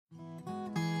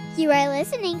You are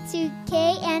listening to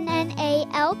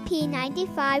KNNA-LP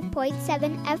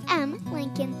 95.7 FM,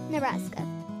 Lincoln, Nebraska.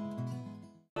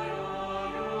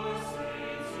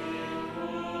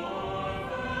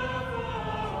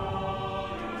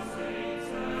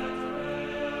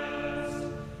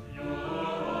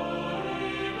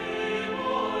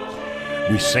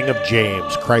 We sing of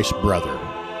James, Christ's brother,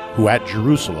 who at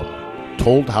Jerusalem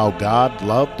told how God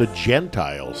loved the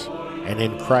Gentiles and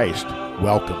in Christ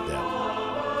welcomed them.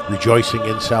 Rejoicing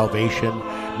in salvation,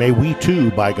 may we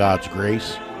too, by God's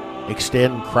grace,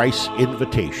 extend Christ's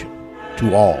invitation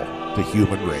to all the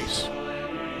human race.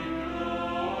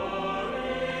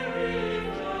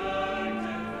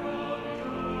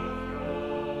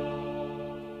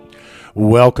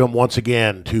 Welcome once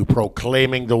again to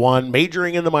Proclaiming the One,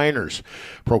 Majoring in the Minors.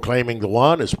 Proclaiming the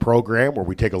One is a program where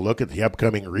we take a look at the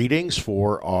upcoming readings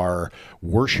for our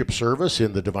worship service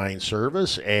in the Divine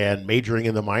Service, and Majoring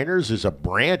in the Minors is a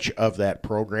branch of that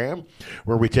program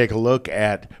where we take a look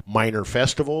at minor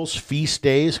festivals, feast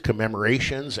days,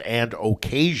 commemorations, and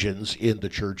occasions in the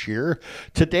church year.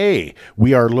 Today,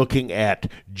 we are looking at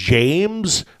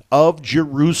James of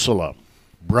Jerusalem,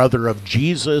 brother of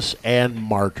Jesus and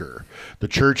martyr. The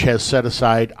church has set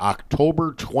aside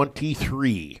October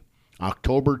 23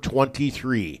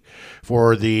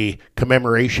 for the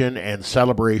commemoration and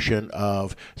celebration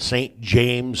of St.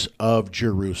 James of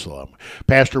Jerusalem.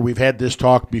 Pastor, we've had this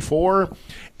talk before,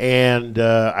 and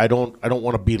I don't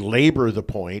want to belabor the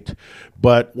point,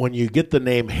 but when you get the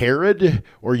name Herod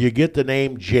or you get the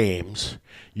name James,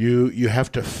 you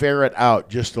have to ferret out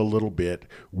just a little bit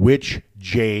which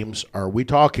James are we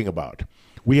talking about.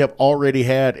 We have already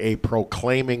had a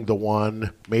Proclaiming the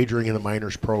One, Majoring in the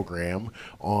Minors program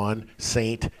on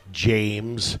St.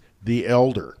 James the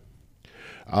Elder.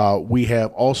 We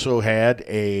have also had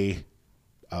a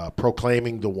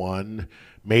Proclaiming the One,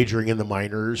 Majoring in the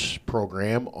Minors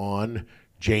program on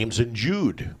James and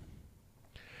Jude.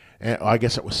 And I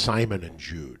guess it was Simon the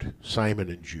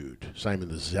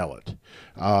Zealot.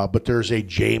 But there's a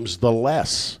James the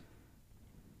Less.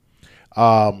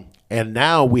 And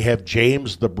now we have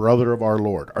James, the brother of our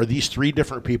Lord. Are these three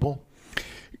different people?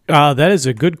 That is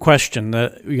a good question.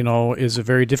 That is a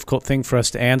very difficult thing for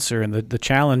us to answer. And the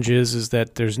challenge is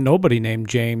that there's nobody named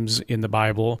James in the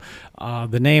Bible.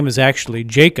 The name is actually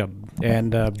Jacob,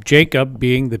 and Jacob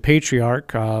being the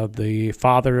patriarch, the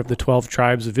father of the 12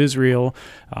 tribes of Israel,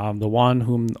 the one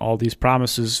whom all these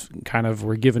promises kind of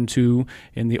were given to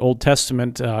in the Old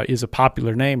Testament, is a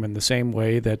popular name in the same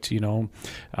way that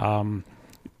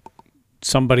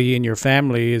somebody in your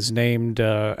family is named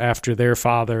after their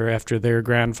father, after their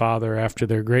grandfather, after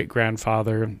their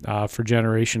great-grandfather for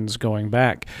generations going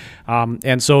back.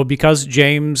 And so because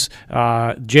Jacob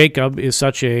is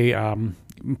such a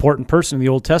important person in the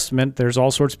Old Testament, there's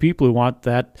all sorts of people who want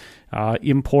that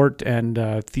import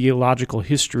and theological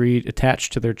history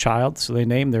attached to their child, so they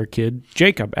name their kid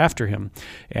Jacob after him.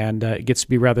 And it gets to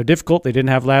be rather difficult. They didn't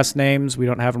have last names. We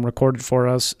don't have them recorded for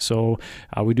us, so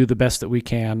we do the best that we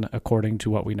can according to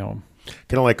what we know.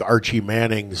 Kind of like Archie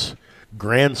Manning's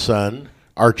grandson,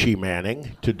 Archie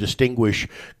Manning. To distinguish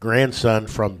grandson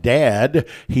from dad,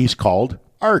 he's called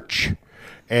Arch.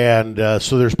 And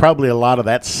so there's probably a lot of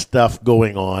that stuff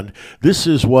going on. This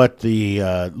is what the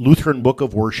Lutheran Book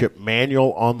of Worship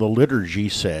Manual on the Liturgy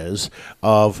says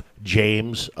of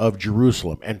James of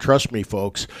Jerusalem. And trust me,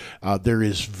 folks, there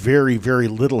is very, very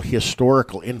little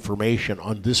historical information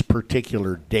on this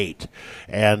particular date.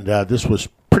 And this was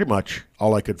pretty much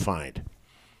all I could find.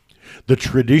 The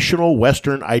traditional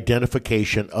Western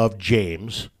identification of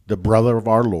James, the brother of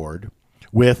our Lord,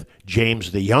 with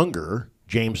James the Younger,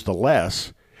 James the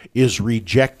Less, is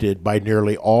rejected by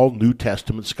nearly all New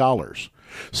Testament scholars,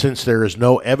 since there is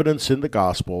no evidence in the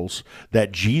Gospels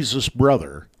that Jesus'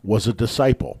 brother was a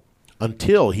disciple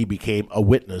until he became a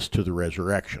witness to the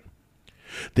resurrection.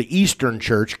 The Eastern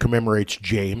Church commemorates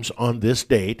James on this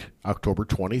date, October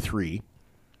 23,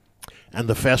 and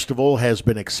the festival has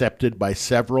been accepted by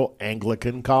several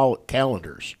Anglican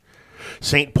calendars.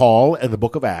 St. Paul and the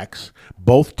book of Acts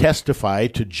both testify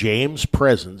to James'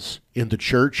 presence in the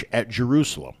church at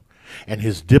Jerusalem and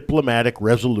his diplomatic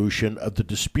resolution of the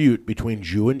dispute between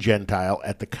Jew and Gentile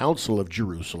at the Council of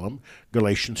Jerusalem,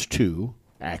 Galatians 2,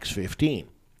 Acts 15.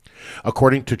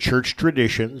 According to church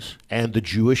traditions and the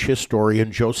Jewish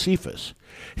historian Josephus,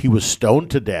 he was stoned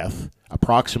to death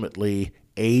approximately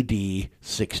AD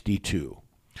 62.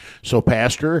 So,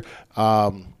 Pastor,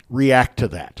 react to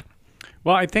that.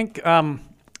 Well, I think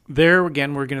there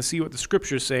again, we're going to see what the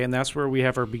scriptures say, and that's where we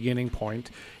have our beginning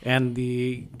point. And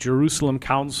the Jerusalem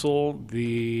Council,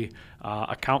 the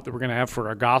account that we're going to have for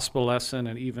our gospel lesson,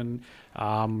 and even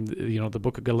the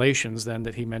book of Galatians then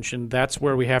that he mentioned, that's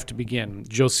where we have to begin.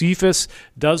 Josephus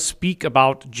does speak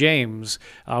about James,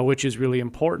 which is really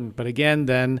important. But again,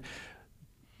 then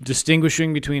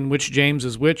distinguishing between which James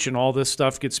is which and all this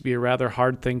stuff gets to be a rather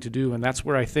hard thing to do. And that's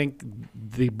where I think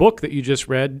the book that you just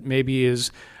read maybe is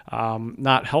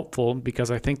not helpful, because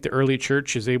I think the early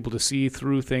church is able to see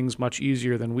through things much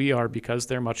easier than we are because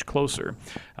they're much closer.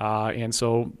 And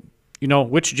so,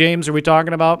 which James are we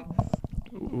talking about?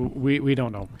 We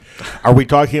don't know. Are we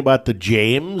talking about the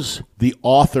James, the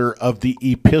author of the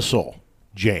epistle,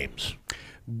 James?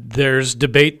 There's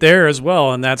debate there as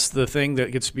well, and that's the thing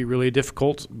that gets to be really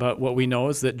difficult. But what we know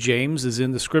is that James is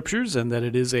in the scriptures and that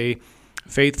it is a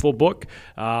faithful book.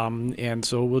 And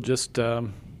so we'll just,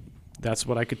 that's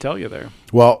what I could tell you there.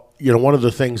 Well, one of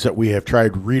the things that we have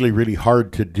tried really, really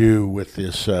hard to do with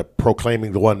this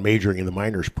Proclaiming the One, Majoring in the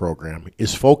Minors program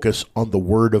is focus on the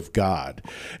Word of God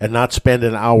and not spend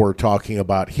an hour talking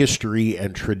about history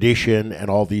and tradition and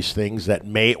all these things that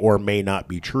may or may not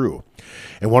be true.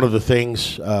 And one of the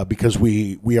things, because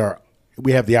we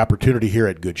have the opportunity here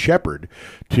at Good Shepherd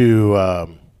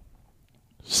to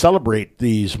celebrate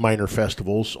these minor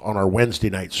festivals on our Wednesday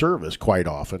night service quite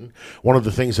often. One of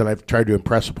the things that I've tried to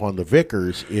impress upon the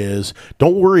vicars is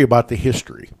don't worry about the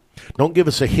history. Don't give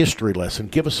us a history lesson.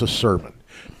 Give us a sermon.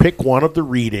 Pick one of the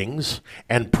readings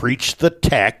and preach the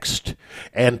text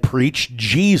and preach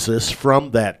Jesus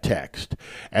from that text.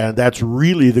 And that's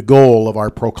really the goal of our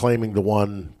Proclaiming the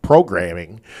One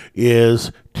programming,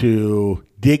 is to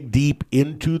dig deep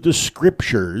into the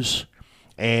scriptures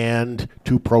and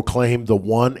to proclaim the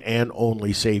one and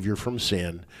only Savior from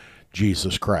sin,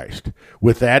 Jesus Christ.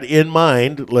 With that in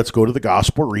mind, let's go to the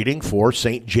gospel reading for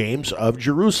St. James of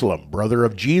Jerusalem, brother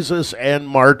of Jesus and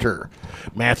martyr.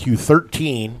 Matthew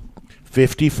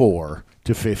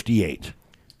 13:54-58.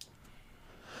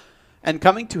 And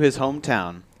coming to his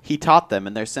hometown, he taught them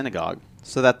in their synagogue,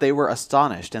 so that they were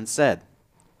astonished and said,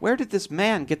 "Where did this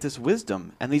man get this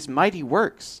wisdom and these mighty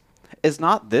works? Is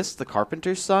not this the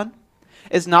carpenter's son?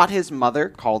 Is not his mother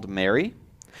called Mary?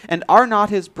 And are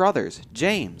not his brothers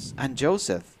James and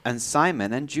Joseph and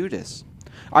Simon and Judas?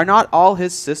 Are not all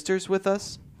his sisters with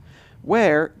us?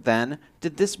 Where, then,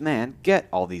 did this man get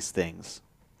all these things?"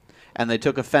 And they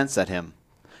took offense at him.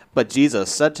 But Jesus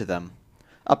said to them,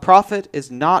 "A prophet is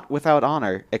not without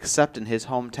honor except in his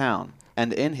hometown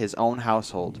and in his own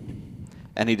household."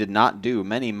 And he did not do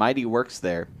many mighty works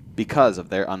there because of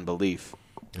their unbelief.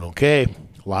 Okay.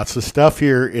 Lots of stuff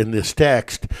here in this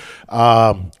text.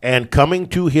 And coming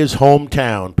to his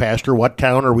hometown. Pastor, what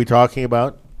town are we talking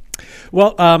about?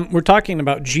 Well, we're talking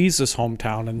about Jesus'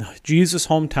 hometown, and Jesus'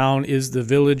 hometown is the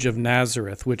village of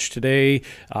Nazareth, which today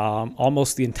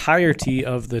almost the entirety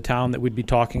of the town that we'd be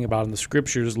talking about in the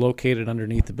scriptures is located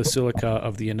underneath the Basilica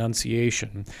of the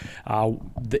Annunciation.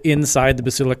 Inside the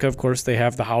Basilica, of course, they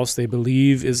have the house they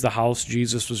believe is the house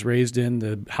Jesus was raised in,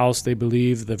 the house they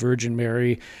believe the Virgin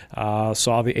Mary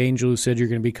saw the angel who said you're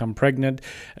going to become pregnant.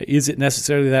 Is it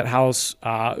necessarily that house?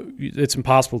 It's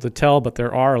impossible to tell, but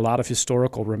there are a lot of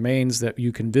historical remains that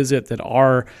you can visit that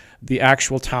are the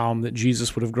actual town that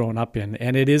Jesus would have grown up in.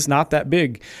 And it is not that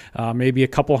big, maybe a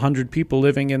couple hundred people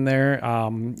living in there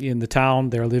in the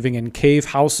town. They're living in cave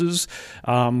houses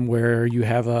where you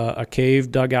have a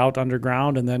cave dug out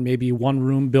underground and then maybe one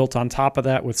room built on top of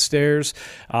that with stairs.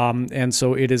 And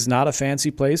so it is not a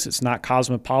fancy place. It's not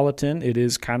cosmopolitan. It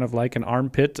is kind of like an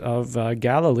armpit of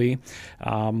Galilee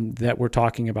that we're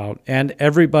talking about. And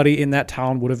everybody in that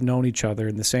town would have known each other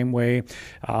in the same way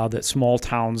that small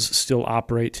towns still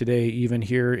operate today, even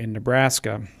here in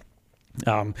Nebraska.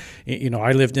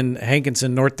 I lived in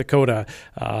Hankinson, North Dakota,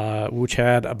 which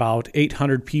had about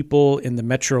 800 people in the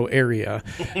metro area,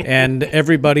 and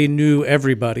everybody knew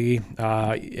everybody,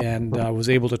 and was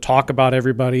able to talk about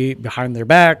everybody behind their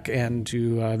back and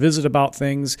to visit about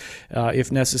things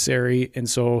if necessary. And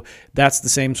so that's the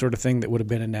same sort of thing that would have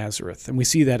been in Nazareth, and we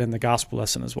see that in the gospel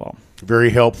lesson as well.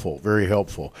 Very helpful, very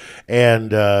helpful.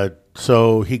 And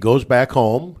so he goes back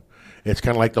home. It's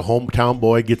kind of like the hometown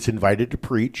boy gets invited to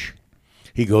preach.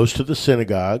 He goes to the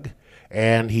synagogue,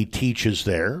 and he teaches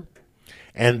there,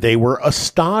 and they were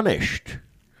astonished.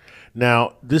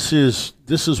 Now, this is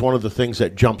one of the things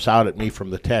that jumps out at me from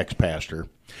the text, Pastor.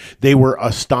 They were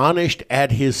astonished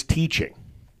at his teaching.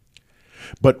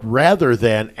 But rather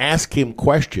than ask him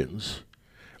questions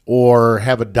or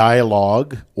have a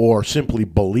dialogue or simply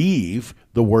believe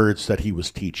the words that he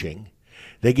was teaching,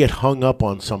 they get hung up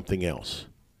on something else.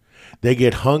 They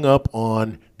get hung up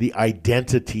on the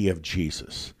identity of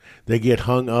Jesus. They get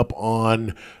hung up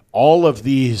on all of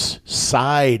these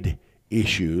side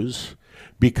issues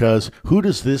because who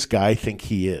does this guy think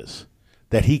he is?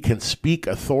 That he can speak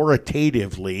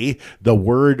authoritatively the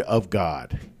word of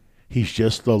God. He's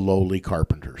just the lowly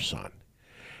carpenter's son.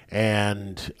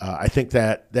 And I think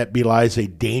that belies a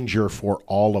danger for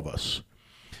all of us,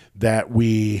 that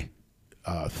we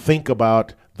think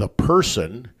about the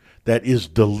person that is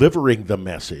delivering the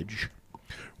message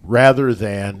rather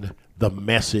than the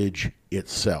message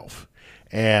itself.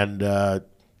 And I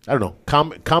don't know,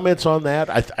 comments on that?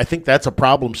 I think that's a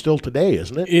problem still today,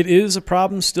 isn't it? It is a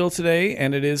problem still today,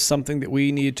 and it is something that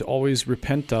we need to always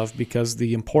repent of, because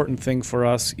the important thing for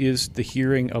us is the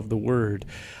hearing of the word.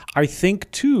 I think,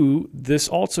 too, this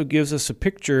also gives us a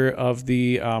picture of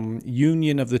the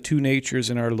union of the two natures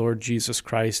in our Lord Jesus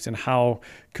Christ and how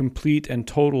complete and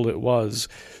total it was.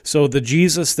 So the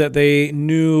Jesus that they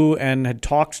knew and had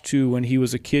talked to when he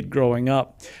was a kid growing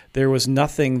up, there was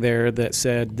nothing there that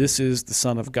said, this is the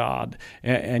Son of God,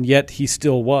 and yet he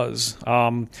still was.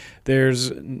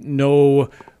 There's no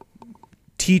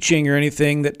teaching or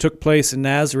anything that took place in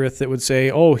Nazareth that would say,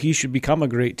 oh, he should become a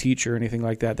great teacher or anything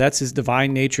like that. That's his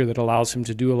divine nature that allows him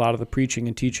to do a lot of the preaching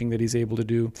and teaching that he's able to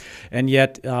do. And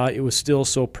yet it was still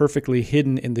so perfectly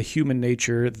hidden in the human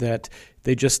nature that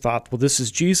they just thought, well, this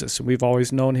is Jesus, and we've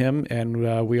always known him,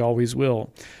 and we always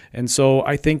will. And so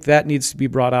I think that needs to be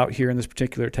brought out here in this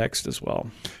particular text as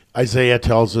well. Isaiah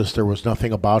tells us there was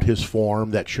nothing about his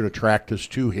form that should attract us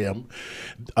to him.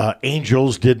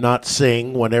 Angels did not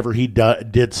sing whenever he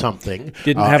did something.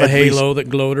 Didn't have a halo that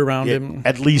glowed around him.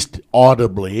 At least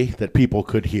audibly, that people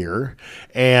could hear.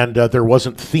 And there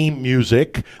wasn't theme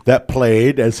music that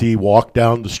played as he walked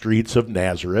down the streets of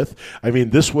Nazareth. I mean,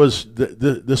 this was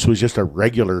just a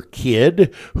regular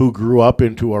kid who grew up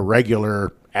into a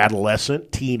regular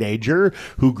adolescent, teenager,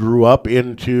 who grew up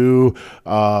into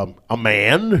a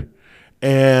man.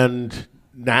 And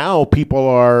now people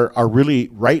are really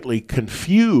rightly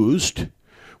confused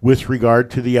with regard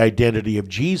to the identity of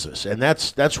Jesus. And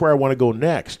that's where I want to go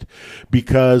next,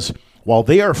 because while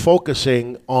they are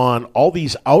focusing on all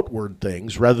these outward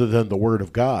things rather than the Word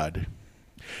of God,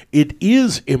 it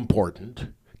is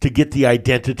important to get the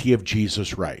identity of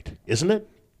Jesus right, isn't it?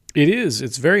 It is.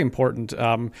 It's very important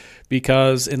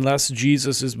because unless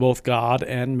Jesus is both God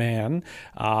and man,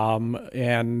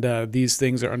 and these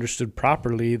things are understood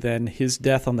properly, then his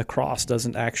death on the cross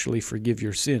doesn't actually forgive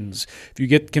your sins. If you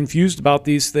get confused about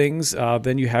these things,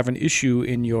 then you have an issue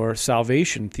in your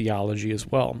salvation theology as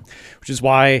well, which is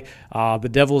why the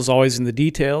devil is always in the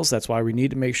details. That's why we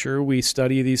need to make sure we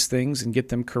study these things and get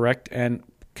them correct and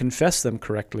confess them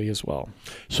correctly as well.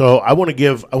 So I want to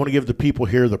give the people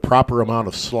here the proper amount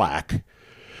of slack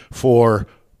for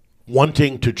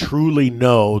wanting to truly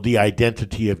know the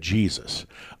identity of Jesus.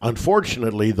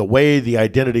 Unfortunately, the way the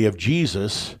identity of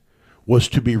Jesus was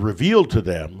to be revealed to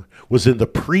them was in the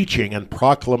preaching and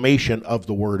proclamation of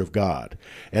the Word of God.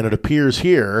 And it appears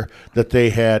here that they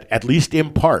had, at least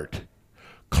in part,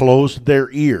 closed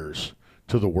their ears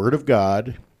to the Word of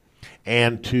God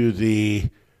and to the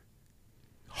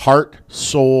heart,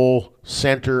 soul,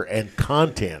 center, and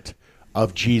content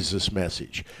of Jesus'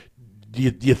 message. Do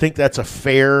you think that's a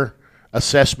fair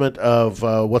assessment of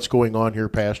what's going on here,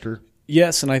 Pastor?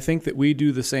 Yes, and I think that we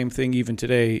do the same thing even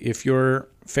today. If your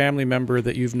family member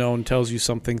that you've known tells you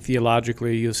something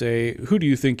theologically, you say, who do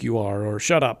you think you are? Or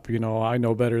shut up, I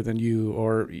know better than you.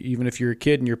 Or even if you're a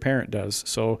kid and your parent does.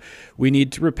 So we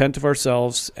need to repent of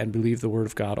ourselves and believe the Word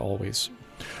of God always.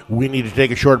 We need to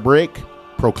take a short break.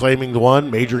 Proclaiming the One,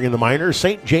 majoring in the minors,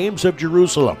 St. James of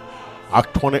Jerusalem,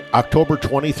 October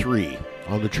 23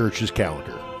 on the church's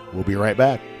calendar. We'll be right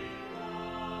back.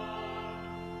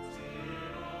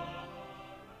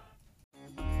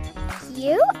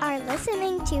 You are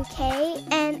listening to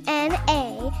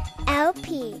KNNA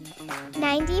LP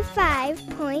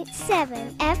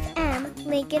 95.7 FM,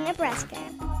 Lincoln, Nebraska.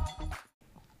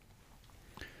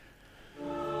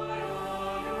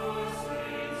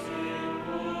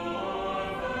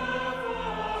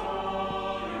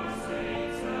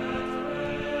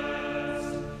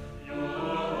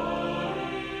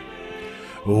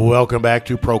 Welcome back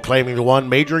to Proclaiming the One,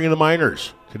 majoring in the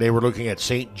minors. Today we're looking at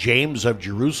St. James of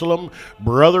Jerusalem,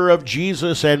 brother of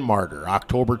Jesus and martyr,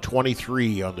 October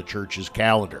 23 on the church's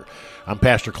calendar. I'm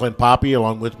Pastor Clint Poppy.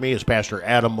 Along with me is Pastor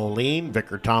Adam Moline,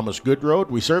 Vicar Thomas Goodroad.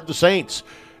 We serve the saints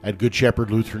at Good Shepherd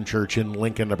Lutheran Church in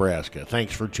Lincoln, Nebraska.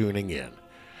 Thanks for tuning in.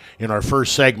 In our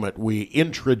first segment, we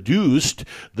introduced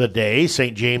the day,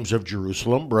 St. James of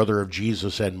Jerusalem, brother of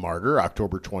Jesus and martyr,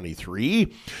 October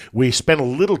 23. We spent a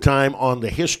little time on the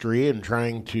history and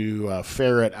trying to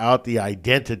ferret out the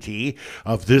identity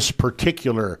of this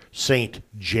particular St.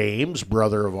 James,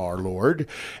 brother of our Lord.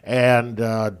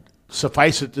 And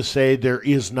suffice it to say, there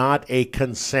is not a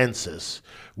consensus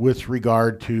with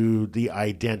regard to the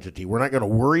identity. We're not going to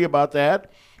worry about that.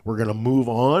 We're going to move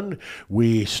on.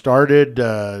 We started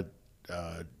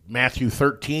Matthew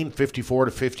 13, 54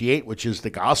 to 58, which is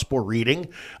the gospel reading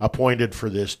appointed for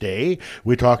this day.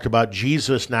 We talked about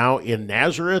Jesus now in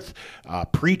Nazareth,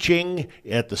 preaching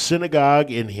at the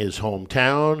synagogue in his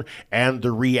hometown, and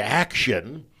the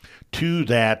reaction to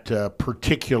that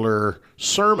particular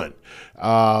sermon.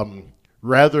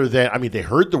 Rather than, they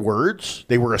heard the words,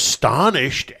 they were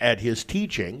astonished at his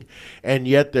teaching, and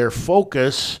yet their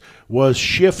focus was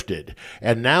shifted.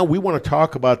 And now we want to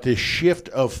talk about this shift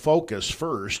of focus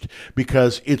first,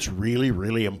 because it's really,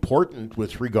 really important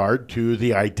with regard to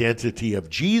the identity of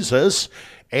Jesus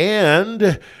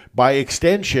and, by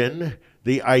extension,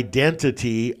 the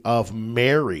identity of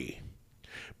Mary.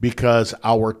 Because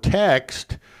our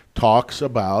text talks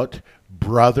about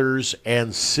brothers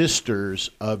and sisters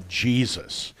of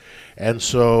Jesus. And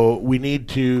so we need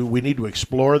to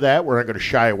explore that. We're not going to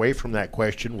shy away from that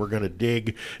question. We're going to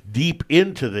dig deep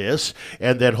into this,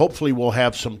 and then hopefully we'll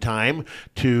have some time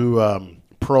to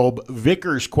probe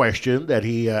Vicar's question that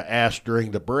he asked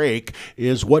during the break,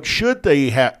 is what should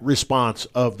the response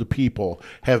of the people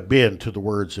have been to the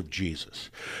words of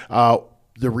Jesus?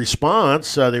 The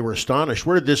response, they were astonished.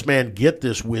 Where did this man get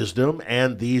this wisdom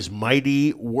and these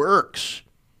mighty works?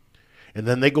 And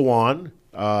then they go on,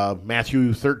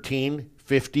 Matthew 13,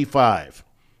 55.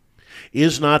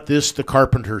 Is not this the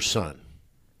carpenter's son?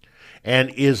 And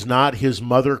is not his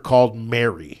mother called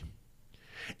Mary?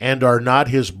 And are not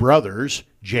his brothers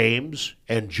James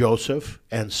and Joseph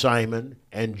and Simon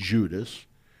and Judas?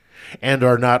 And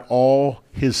are not all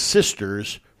his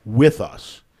sisters with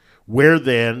us? Where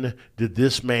then did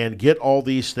this man get all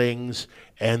these things?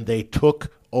 And they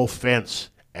took offense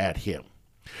at him.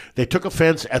 They took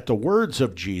offense at the words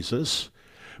of Jesus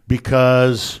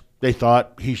because they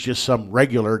thought he's just some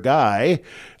regular guy,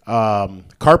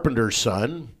 carpenter's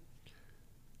son,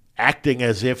 acting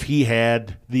as if he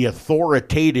had the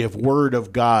authoritative word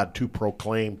of God to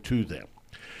proclaim to them.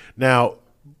 Now,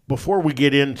 before we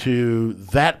get into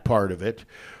that part of it,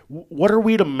 what are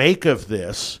we to make of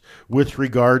this with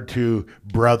regard to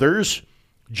brothers,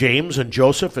 James and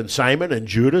Joseph and Simon and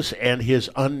Judas and his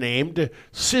unnamed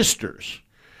sisters?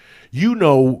 You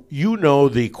know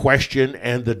the question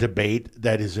and the debate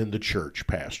that is in the church,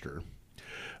 Pastor,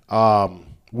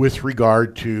 with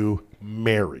regard to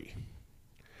Mary.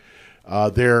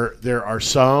 There are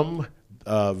some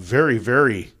very,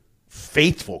 very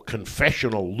faithful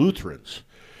confessional Lutherans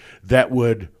that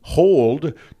would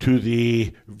hold to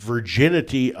the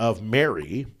virginity of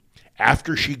Mary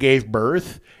after she gave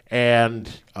birth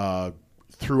and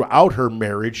throughout her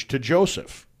marriage to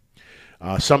Joseph,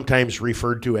 sometimes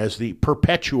referred to as the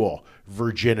perpetual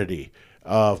virginity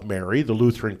of Mary. The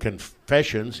Lutheran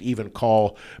confessions even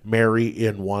call Mary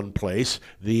in one place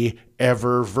the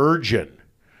ever virgin,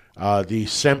 the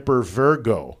semper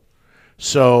virgo.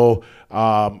 So,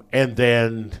 and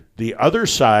then the other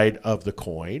side of the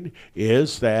coin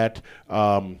is that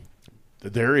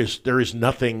there is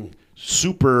nothing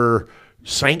super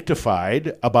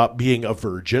sanctified about being a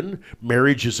virgin.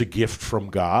 Marriage is a gift from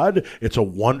God. It's a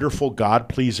wonderful,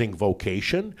 God-pleasing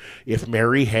vocation. If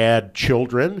Mary had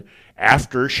children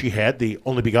after she had the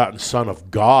only begotten Son of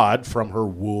God from her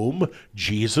womb,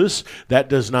 Jesus, that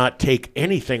does not take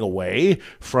anything away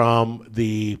from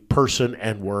the person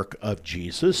and work of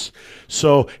Jesus.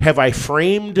 So have I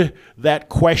framed that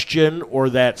question or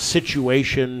that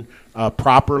situation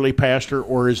properly, Pastor,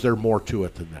 or is there more to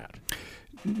it than that?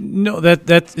 No, that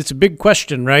it's a big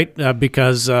question, right?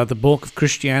 Because the bulk of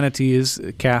Christianity is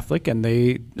Catholic, and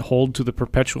they hold to the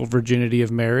perpetual virginity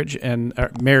of marriage and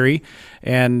Mary,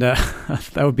 and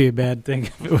that would be a bad thing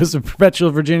if it was a perpetual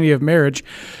virginity of marriage.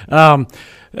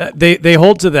 They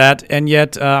hold to that, and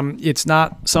yet it's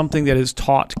not something that is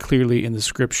taught clearly in the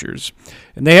Scriptures.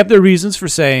 And they have their reasons for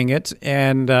saying it,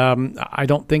 and I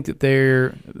don't think that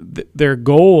their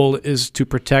goal is to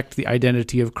protect the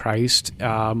identity of Christ.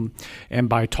 And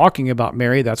by talking about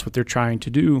Mary, that's what they're trying to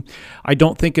do. I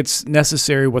don't think it's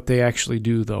necessary what they actually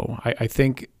do, though. I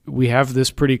think we have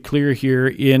this pretty clear here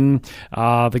in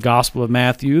the Gospel of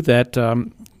Matthew that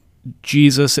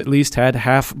Jesus at least had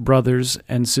half brothers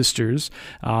and sisters,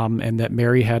 and that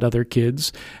Mary had other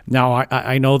kids. Now,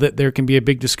 I know that there can be a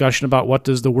big discussion about what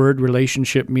does the word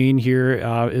relationship mean here.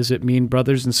 Does it mean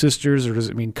brothers and sisters, or does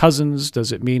it mean cousins?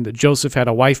 Does it mean that Joseph had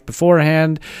a wife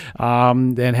beforehand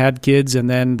and had kids, and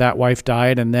then that wife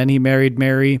died, and then he married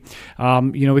Mary?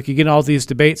 We could get in all these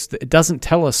debates. It doesn't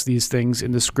tell us these things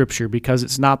in the Scripture because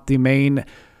it's not the main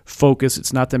focus.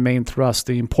 It's not the main thrust.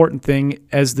 The important thing,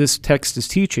 as this text is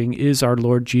teaching, is our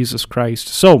Lord Jesus Christ.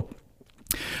 So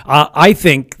I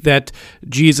think that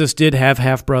Jesus did have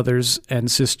half-brothers and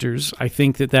sisters. I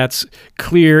think that that's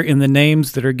clear in the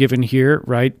names that are given here,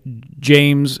 right?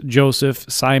 James, Joseph,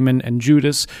 Simon, and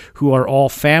Judas, who are all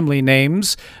family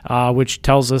names, which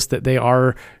tells us that they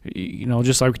are,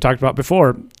 just like we talked about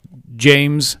before,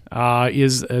 James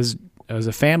is as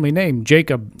a family name,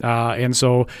 Jacob, and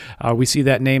so we see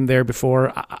that name there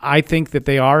before. I think that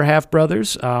they are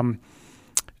half-brothers.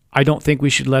 I don't think we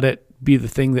should let it be the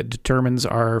thing that determines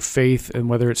our faith and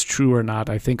whether it's true or not.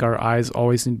 I think our eyes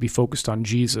always need to be focused on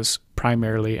Jesus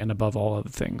primarily and above all other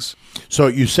things. So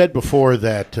you said before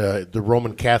that the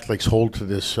Roman Catholics hold to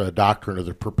this doctrine of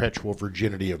the perpetual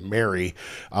virginity of Mary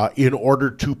in order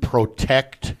to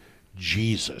protect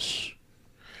Jesus.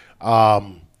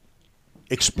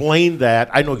 Explain that.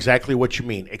 I know exactly what you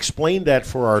mean. Explain that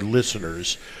for our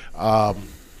listeners,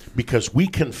 because we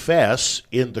confess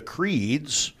in the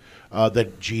creeds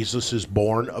that Jesus is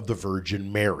born of the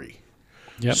Virgin Mary.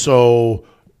 Yep. So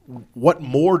what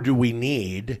more do we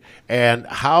need, and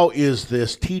how is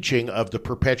this teaching of the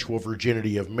perpetual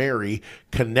virginity of Mary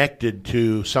connected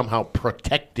to somehow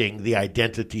protecting the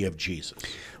identity of Jesus?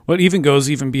 Well, it even goes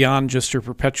beyond just her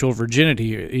perpetual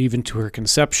virginity, even to her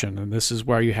conception. And this is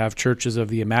where you have churches of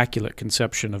the Immaculate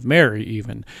Conception of Mary,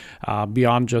 even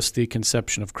beyond just the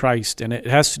conception of Christ. And it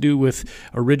has to do with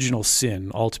original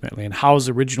sin, ultimately, and how is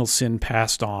original sin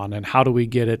passed on, and how do we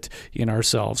get it in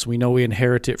ourselves? We know we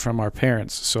inherit it from our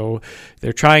parents. So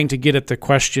they're trying to get at the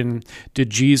question, did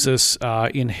Jesus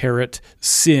inherit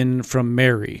sin from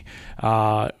Mary,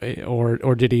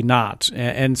 or did he not?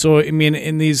 And so, I mean,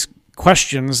 in these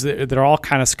questions, they're all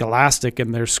kind of scholastic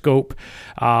in their scope,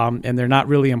 and they're not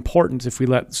really important if we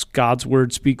let God's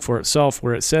word speak for itself,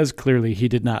 where it says clearly he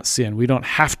did not sin. We don't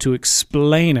have to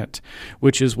explain it,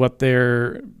 which is what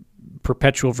their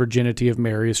perpetual virginity of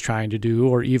Mary is trying to do,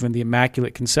 or even the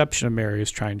Immaculate Conception of Mary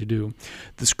is trying to do.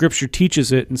 The Scripture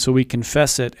teaches it, and so we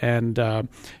confess it, and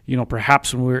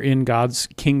perhaps when we're in God's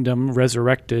kingdom,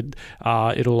 resurrected,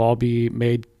 it'll all be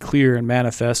made clear and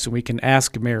manifest, and we can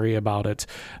ask Mary about it.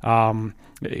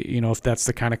 If that's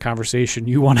the kind of conversation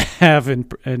you want to have in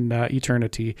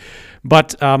eternity.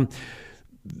 But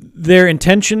their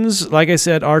intentions, like I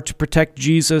said, are to protect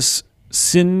Jesus'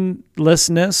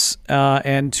 sinlessness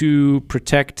and to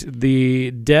protect the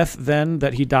death then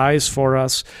that he dies for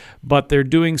us, but they're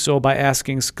doing so by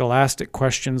asking scholastic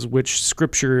questions, which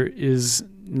Scripture is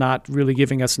not really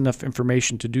giving us enough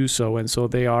information to do so, and so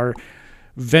they are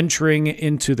venturing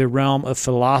into the realm of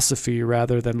philosophy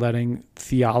rather than letting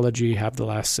theology have the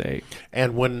last say.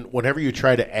 And whenever you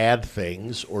try to add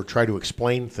things or try to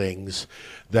explain things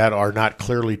that are not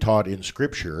clearly taught in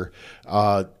Scripture,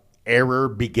 error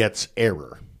begets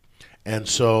error. And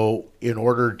so in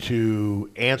order to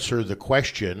answer the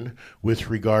question with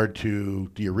regard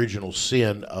to the original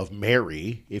sin of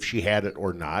Mary, if she had it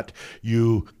or not,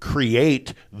 you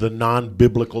create the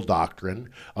non-biblical doctrine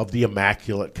of the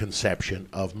Immaculate Conception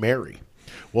of Mary.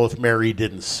 Well, if Mary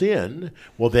didn't sin,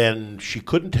 well, then she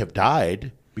couldn't have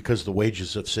died, because the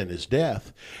wages of sin is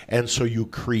death. And so you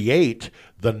create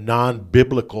the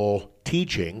non-biblical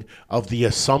teaching of the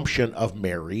assumption of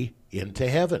Mary into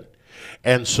heaven.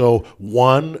 And so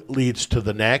one leads to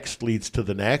the next,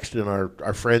 and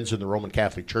our friends in the Roman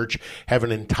Catholic Church have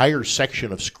an entire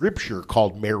section of Scripture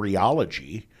called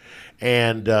Mariology,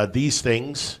 and these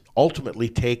things ultimately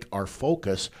take our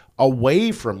focus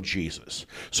away from Jesus.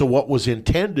 So what was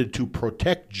intended to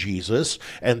protect Jesus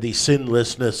and the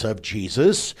sinlessness of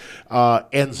Jesus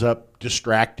ends up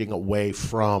distracting away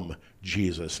from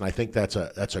Jesus. And I think that's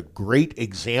a great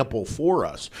example for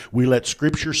us. We let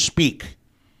Scripture speak,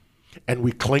 and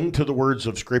we cling to the words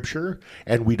of Scripture,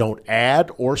 and we don't add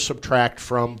or subtract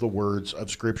from the words of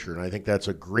Scripture. And I think that's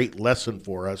a great lesson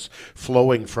for us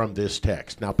flowing from this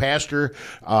text. Now, Pastor,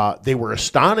 they were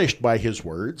astonished by his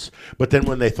words, but then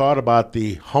when they thought about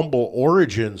the humble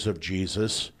origins of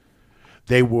Jesus,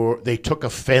 they took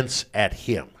offense at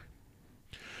him.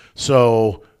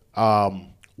 So,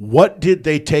 what did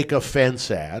they take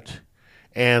offense at?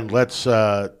 And let's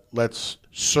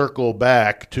circle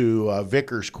back to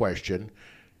Vicar's question.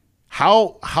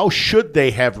 How should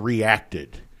they have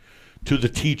reacted to the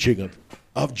teaching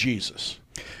of Jesus?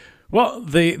 Well,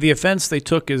 the offense they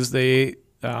took is they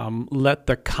let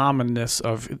the commonness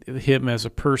of him as a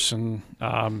person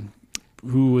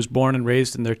who was born and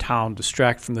raised in their town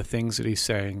distract from the things that he's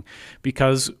saying.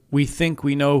 Because we think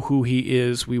we know who he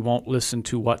is, we won't listen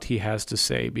to what he has to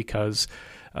say, because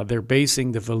they're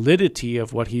basing the validity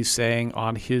of what he's saying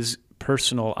on his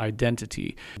personal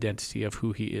identity of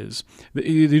who he is.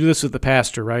 You do this with the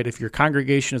pastor, right? If your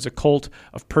congregation is a cult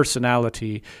of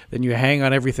personality, then you hang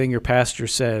on everything your pastor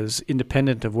says,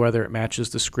 independent of whether it matches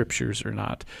the scriptures or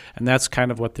not. And that's kind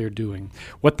of what they're doing.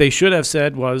 What they should have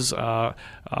said was,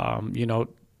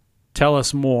 tell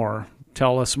us more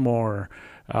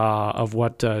of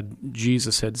what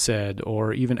Jesus had said,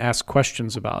 or even ask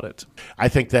questions about it. I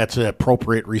think that's an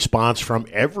appropriate response from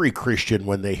every Christian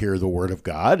when they hear the Word of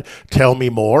God. Tell me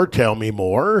more,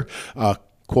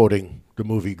 quoting the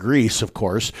movie Grease, of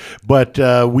course. But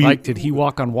did he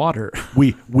walk on water?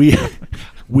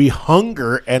 We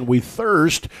hunger and we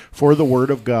thirst for the Word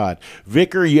of God.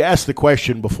 Vicar, you asked the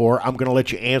question before. I'm going to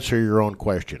let you answer your own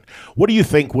question. What do you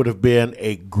think would have been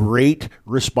a great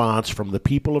response from the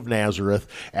people of Nazareth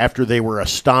after they were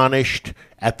astonished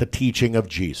at the teaching of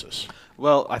Jesus?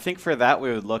 Well, I think for that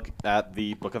we would look at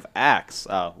the book of Acts.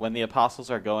 When the apostles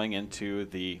are going into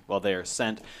they are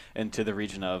sent into the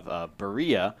region of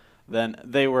Berea, then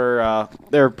they were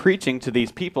preaching to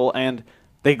these people, and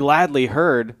they gladly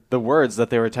heard the words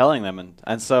that they were telling them.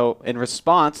 And so in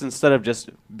response, instead of just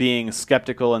being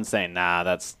skeptical and saying, nah,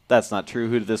 that's not true,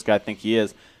 who did this guy think he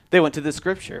is, they went to the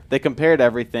scripture. They compared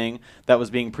everything that was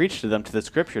being preached to them to the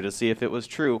scripture to see if it was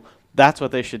true. That's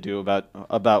what they should do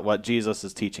about what Jesus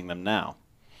is teaching them now.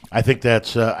 I think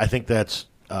that's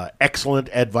excellent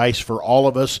advice for all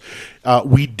of us.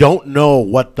 We don't know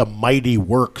what the mighty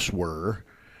works were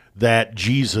that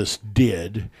Jesus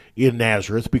did in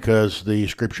Nazareth because the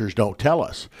scriptures don't tell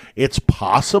us. It's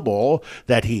possible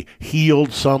that he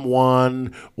healed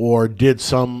someone or did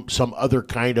some other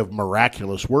kind of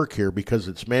miraculous work here, because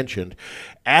it's mentioned.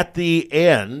 At the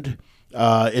end,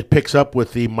 it picks up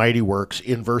with the mighty works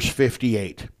in verse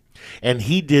 58. And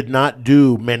he did not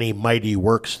do many mighty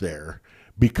works there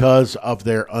because of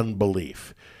their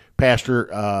unbelief.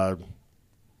 Pastor,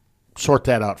 sort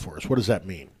that out for us. What does that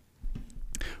mean?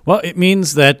 Well, it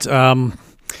means that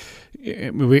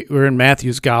we're in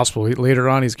Matthew's gospel. Later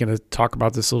on, he's going to talk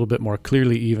about this a little bit more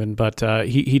clearly even, but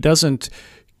he doesn't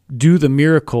do the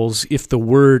miracles if the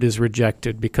word is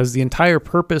rejected, because the entire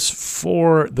purpose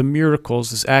for the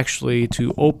miracles is actually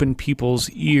to open people's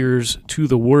ears to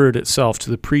the word itself, to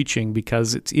the preaching,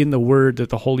 because it's in the word that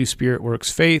the Holy Spirit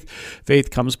works faith. Faith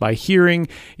comes by hearing.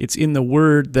 It's in the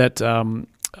word that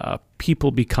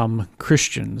people become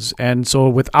Christians. And so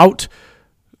without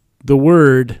the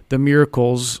word, the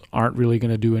miracles aren't really going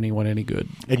to do anyone any good.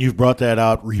 And you've brought that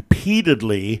out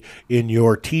repeatedly in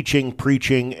your teaching,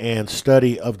 preaching, and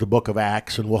study of the book of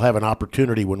Acts, and we'll have an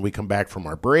opportunity when we come back from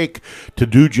our break to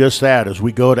do just that as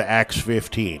we go to Acts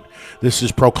 15. This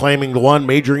is Proclaiming the One,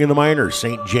 Majoring in the Minors,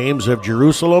 St. James of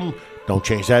Jerusalem. Don't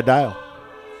change that dial.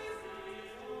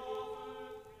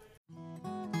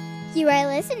 You are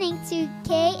listening to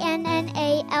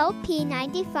KNNA-LP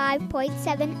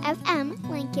 95.7 FM,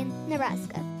 Lincoln,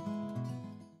 Nebraska.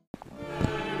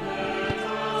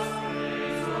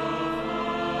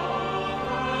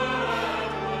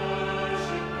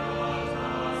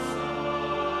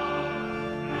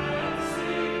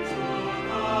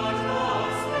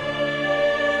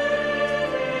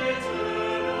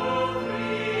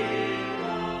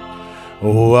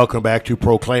 Welcome back to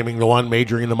Proclaiming the One,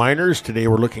 Majoring in the Minors. Today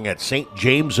we're looking at St.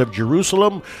 James of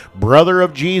Jerusalem, brother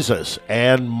of Jesus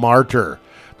and martyr.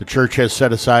 The church has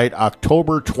set aside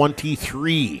October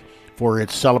 23 for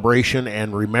its celebration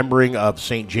and remembering of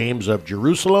St. James of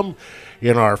Jerusalem.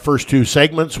 In our first two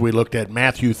segments, we looked at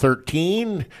Matthew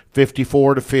 13,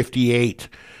 54 to 58.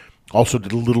 Also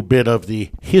did a little bit of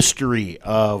the history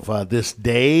of this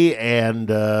day,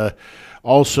 and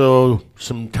also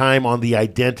some time on the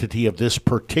identity of this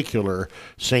particular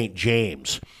St.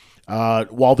 James.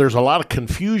 While there's a lot of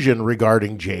confusion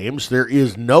regarding James, there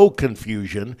is no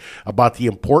confusion about the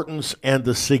importance and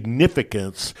the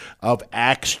significance of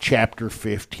Acts chapter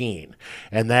 15.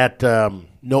 And that,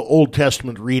 no Old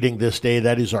Testament reading this day,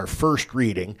 that is our first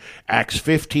reading, Acts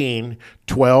 15,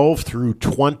 12 through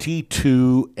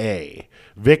 22a.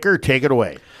 Vicar, take it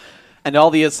away. And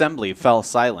all the assembly fell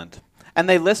silent. And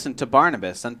they listened to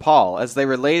Barnabas and Paul as they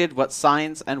related what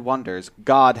signs and wonders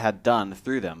God had done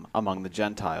through them among the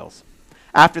Gentiles.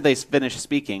 After they finished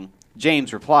speaking,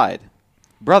 James replied,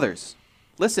 "Brothers,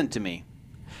 listen to me.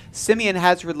 Simeon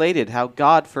has related how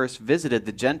God first visited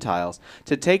the Gentiles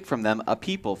to take from them a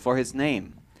people for his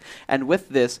name. And with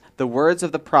this, the words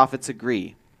of the prophets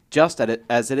agree, just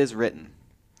as it is written.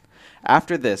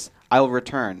 After this, I will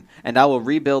return, and I will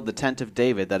rebuild the tent of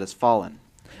David that has fallen.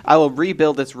 I will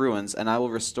rebuild its ruins, and I will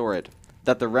restore it,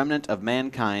 that the remnant of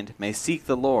mankind may seek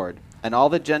the Lord, and all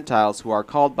the Gentiles who are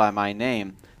called by my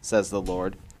name, says the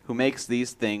Lord, who makes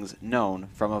these things known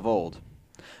from of old.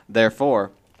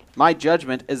 Therefore, my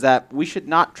judgment is that we should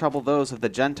not trouble those of the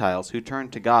Gentiles who turn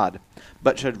to God,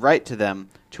 but should write to them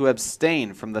to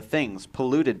abstain from the things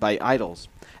polluted by idols,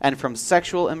 and from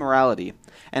sexual immorality,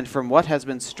 and from what has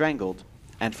been strangled,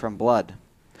 and from blood.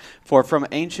 For from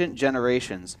ancient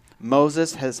generations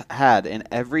Moses has had in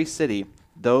every city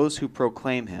those who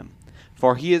proclaim him,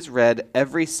 for he is read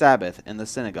every Sabbath in the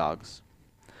synagogues.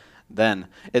 Then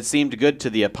it seemed good to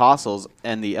the apostles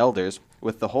and the elders,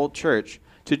 with the whole church,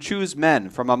 to choose men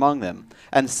from among them,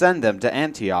 and send them to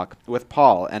Antioch with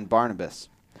Paul and Barnabas.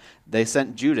 They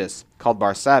sent Judas, called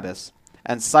Barsabbas,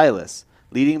 and Silas,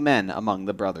 leading men among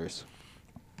the brothers.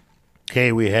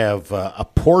 Okay, we have a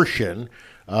portion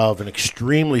of an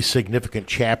extremely significant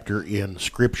chapter in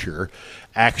Scripture,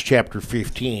 Acts chapter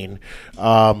 15.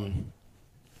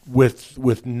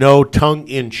 With no tongue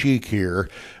in cheek here,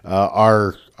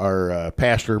 our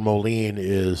Pastor Moline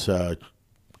is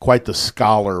quite the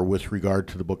scholar with regard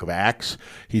to the book of Acts.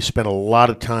 He spent a lot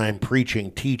of time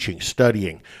preaching, teaching,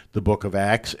 studying the book of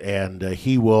Acts, and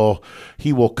he will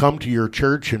come to your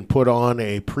church and put on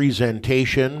a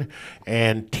presentation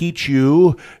and teach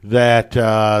you that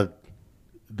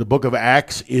the book of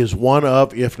Acts is one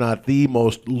of, if not the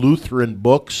most Lutheran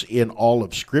books in all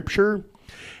of Scripture,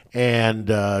 and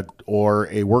or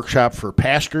a workshop for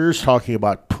pastors talking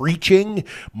about preaching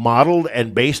modeled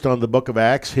and based on the book of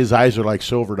Acts. His eyes are like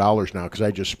silver dollars now because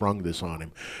I just sprung this on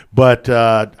him. But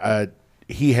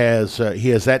he has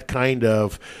that kind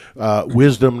of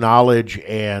wisdom, knowledge,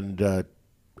 and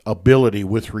ability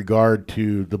with regard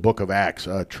to the book of Acts.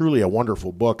 Truly a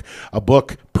wonderful book. A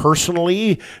book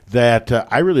personally that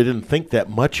I really didn't think that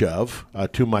much of,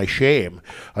 to my shame,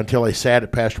 until I sat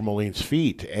at Pastor Moline's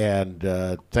feet.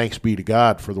 And thanks be to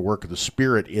God for the work of the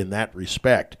Spirit in that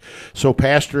respect. So,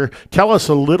 Pastor, tell us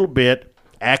a little bit,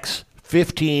 Acts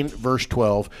 15, verse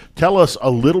 12, tell us a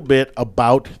little bit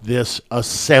about this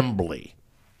assembly.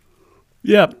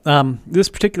 Yeah, this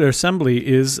particular assembly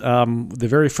is the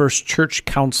very first church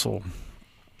council,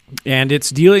 and it's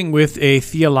dealing with a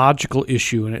theological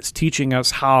issue, and it's teaching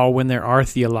us how, when there are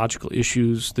theological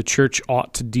issues, the church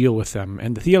ought to deal with them.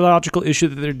 And the theological issue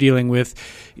that they're dealing with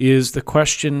is the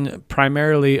question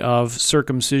primarily of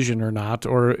circumcision or not,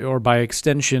 or by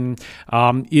extension,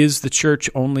 is the church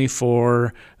only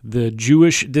for the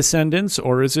Jewish descendants,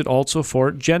 or is it also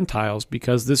for Gentiles?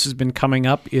 Because this has been coming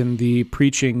up in the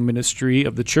preaching ministry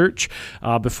of the church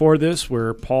before this,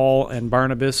 where Paul and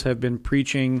Barnabas have been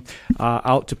preaching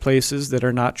out to places that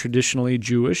are not traditionally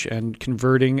Jewish and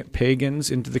converting pagans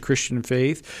into the Christian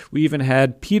faith. We even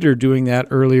had Peter doing that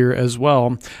earlier as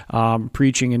well,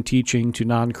 preaching and teaching to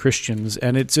non-Christians.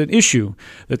 And it's an issue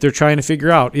that they're trying to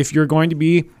figure out. If you're going to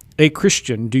be a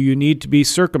Christian, do you need to be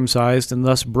circumcised and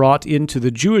thus brought into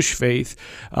the Jewish faith,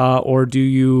 or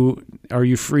are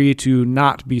you free to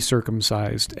not be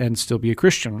circumcised and still be a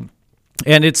Christian?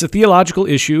 And it's a theological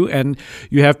issue, and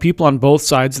you have people on both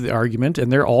sides of the argument,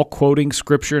 and they're all quoting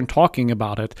Scripture and talking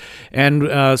about it.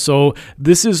 And so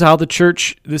this is how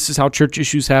church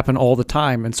issues happen all the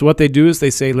time. And so what they do is they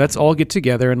say, let's all get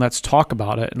together and let's talk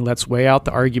about it, and let's weigh out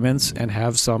the arguments and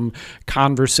have some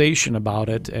conversation about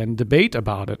it and debate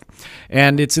about it.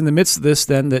 And it's in the midst of this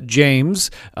then that James,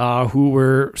 who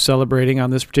we're celebrating on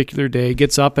this particular day,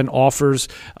 gets up and offers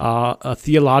a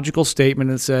theological statement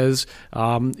and says,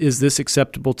 is this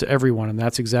acceptable to everyone? And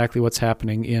that's exactly what's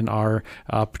happening in our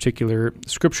particular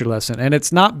scripture lesson. And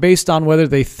it's not based on whether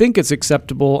they think it's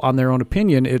acceptable on their own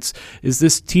opinion. Is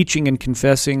this teaching and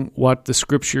confessing what the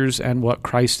scriptures and what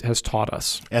Christ has taught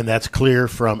us? And that's clear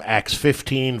from Acts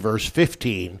 15, verse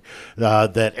 15,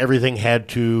 that everything had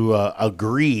to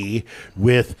agree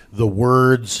with the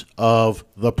words of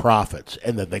the prophets,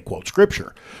 and then they quote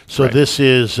Scripture. So right. This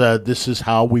is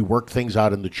how we work things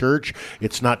out in the church.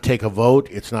 It's not take a vote.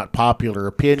 It's not popular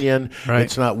opinion. Right.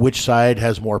 It's not which side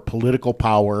has more political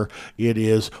power. It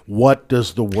is, what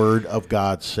does the Word of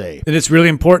God say? And it's really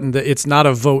important that it's not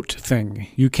a vote thing.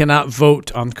 You cannot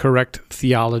vote on correct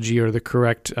theology or the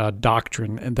correct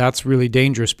doctrine, and that's really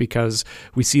dangerous because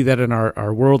we see that in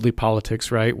our worldly politics,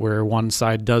 right, where one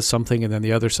side does something and then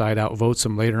the other side outvotes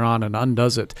them later on and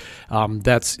undoes it.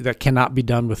 that cannot be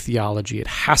done with theology. It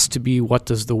has to be, what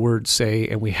does the Word say?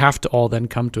 And we have to all then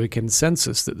come to a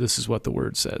consensus that this is what the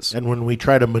Word says. And when we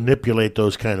try to manipulate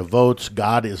those kind of votes,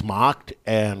 God is mocked,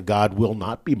 and God will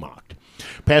not be mocked.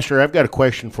 Pastor, I've got a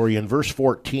question for you. In verse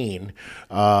 14,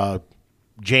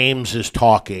 James is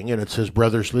talking, and it says,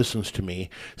 "Brothers, listens to me.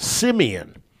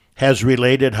 Simeon has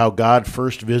related how God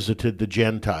first visited the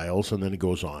Gentiles," and then he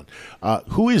goes on.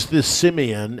 Who is this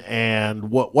Simeon, and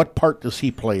what part does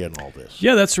he play in all this?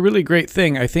 Yeah, that's a really great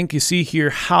thing. I think you see here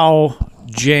how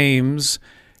James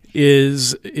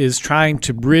is trying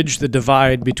to bridge the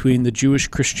divide between the Jewish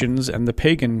Christians and the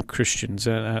pagan Christians.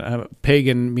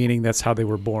 Pagan meaning that's how they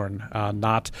were born,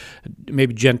 not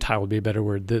maybe Gentile would be a better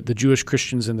word. The Jewish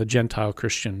Christians and the Gentile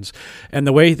Christians. And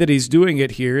the way that he's doing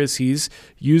it here is he's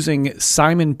using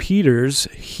Simon Peter's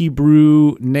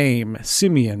Hebrew name,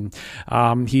 Simeon.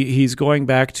 He's going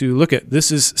back to, look at, this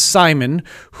is Simon,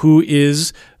 who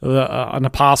is an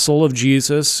apostle of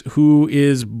Jesus, who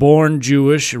is born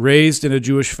Jewish, raised in a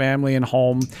Jewish family and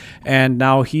home, and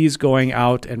now he's going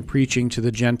out and preaching to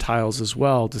the Gentiles as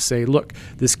well to say, look,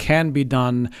 this can be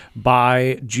done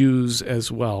by Jews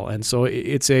as well. And so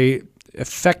it's a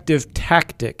effective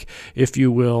tactic, if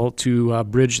you will, to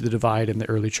bridge the divide in the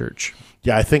early church.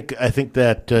 Yeah, I think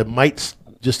that might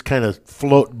just kind of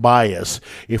float by us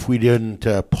if we didn't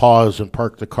pause and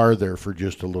park the car there for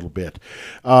just a little bit.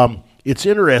 It's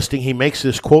interesting. He makes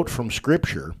this quote from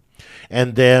Scripture,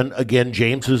 and then, again,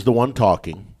 James is the one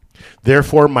talking.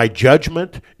 "Therefore, my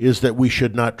judgment is that we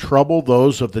should not trouble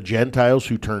those of the Gentiles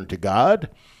who turn to God,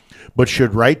 but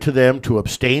should write to them to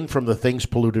abstain from the things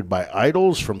polluted by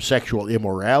idols, from sexual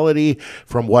immorality,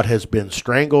 from what has been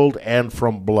strangled, and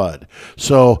from blood."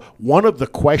 So one of the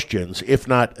questions, if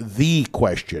not the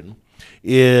question,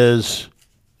 is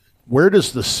where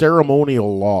does the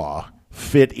ceremonial law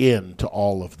fit into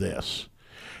all of this?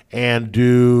 And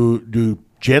do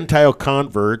Gentile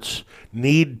converts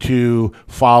need to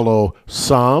follow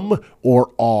some or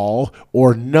all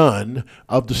or none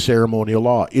of the ceremonial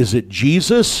law? Is it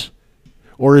Jesus,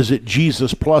 or is it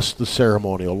Jesus plus the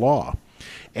ceremonial law?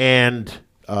 And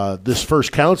this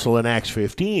first council in Acts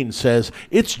 15 says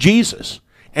it's Jesus,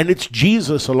 and it's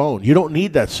Jesus alone. You don't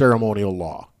need that ceremonial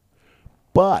law.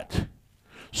 But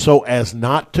so as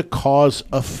not to cause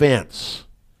offense,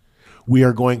 we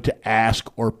are going to ask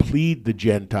or plead the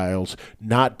Gentiles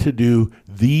not to do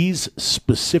these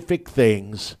specific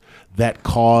things that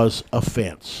cause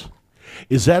offense.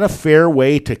 Is that a fair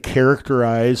way to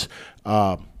characterize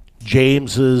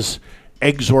James's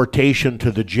exhortation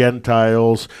to the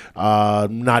Gentiles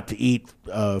not to eat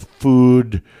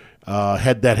food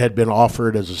that had been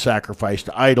offered as a sacrifice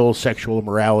to idols, sexual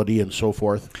immorality, and so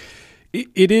forth?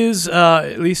 It is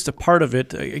at least a part of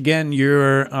it. Again,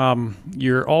 you're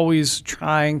always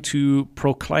trying to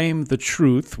proclaim the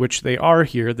truth, which they are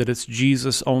here, that it's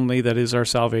Jesus only that is our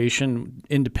salvation,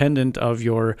 independent of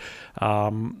your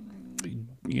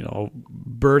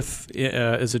birth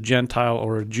as a Gentile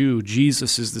or a Jew.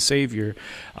 Jesus is the Savior.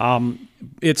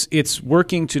 It's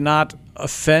working to not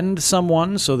offend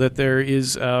someone so that there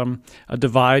is a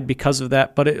divide because of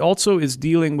that, but it also is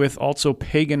dealing with also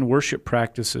pagan worship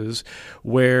practices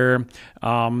where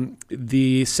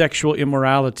the sexual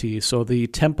immorality, so the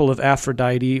temple of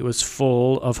Aphrodite was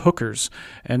full of hookers,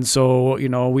 and so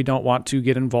we don't want to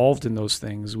get involved in those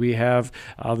things. We have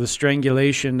the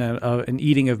strangulation and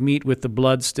eating of meat with the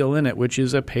blood still in it, which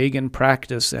is a pagan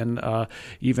practice, and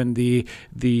even the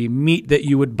meat that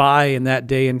you would buy in that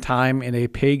day and time in a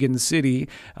pagan city,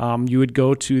 you would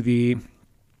go to the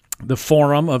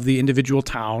forum of the individual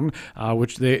town,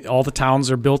 which all the towns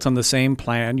are built on the same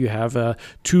plan. You have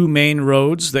two main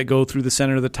roads that go through the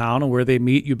center of the town, and where they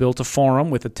meet, you built a forum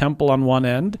with a temple on one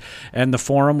end, and the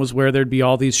forum was where there'd be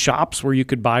all these shops where you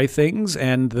could buy things,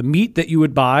 and the meat that you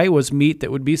would buy was meat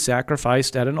that would be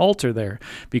sacrificed at an altar there,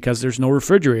 because there's no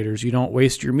refrigerators. You don't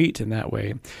waste your meat in that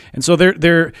way. And so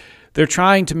they're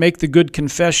trying to make the good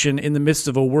confession in the midst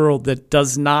of a world that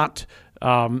does not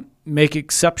make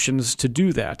exceptions to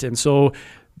do that. And so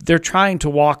they're trying to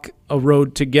walk a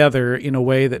road together in a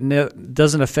way that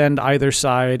doesn't offend either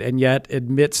side and yet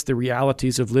admits the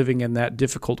realities of living in that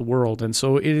difficult world. And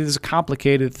so it is a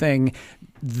complicated thing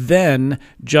then,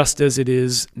 just as it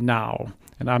is now.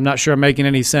 And I'm not sure I'm making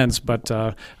any sense, but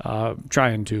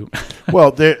trying to.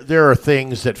 Well, there are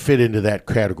things that fit into that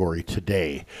category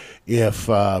today. If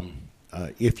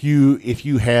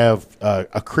you have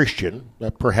a Christian,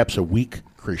 perhaps a weak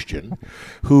Christian,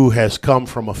 who has come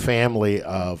from a family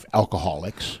of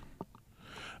alcoholics,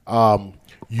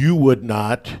 you would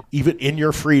not, even in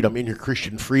your freedom, in your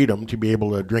Christian freedom, to be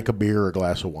able to drink a beer or a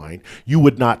glass of wine, you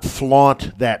would not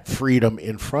flaunt that freedom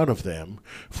in front of them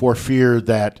for fear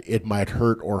that it might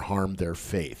hurt or harm their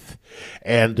faith.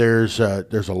 And there's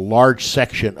a large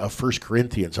section of 1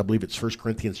 Corinthians, I believe it's 1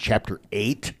 Corinthians chapter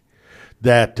 8,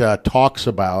 that talks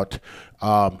about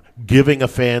giving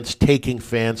offense, taking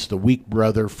offense, the weak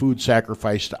brother, food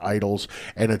sacrificed to idols,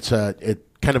 and it's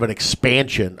kind of an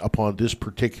expansion upon this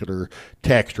particular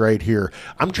text right here.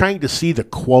 I'm trying to see the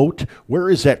quote.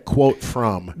 Where is that quote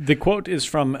from? The quote is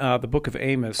from the book of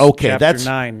Amos, okay, chapter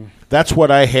 9. That's what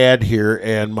I had here,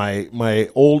 and my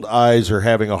old eyes are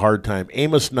having a hard time.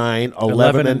 Amos 9,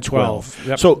 11 and 12.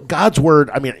 Yep. So God's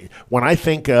word, I mean, when I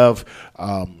think of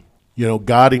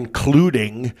God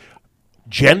including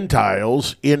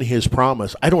Gentiles in his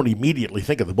promise, I don't immediately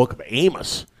think of the book of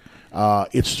Amos.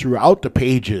 It's throughout the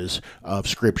pages of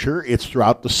Scripture. It's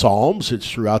throughout the Psalms. It's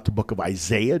throughout the book of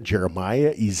Isaiah,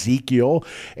 Jeremiah, Ezekiel.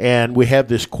 And we have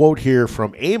this quote here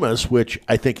from Amos, which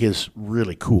I think is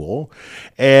really cool.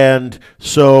 And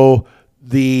so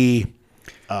the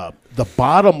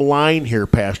bottom line here,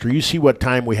 Pastor, you see what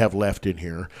time we have left in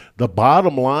here. The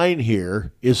bottom line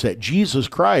here is that Jesus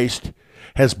Christ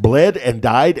has bled and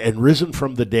died and risen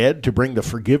from the dead to bring the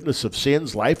forgiveness of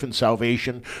sins, life, and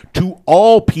salvation to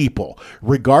all people,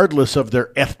 regardless of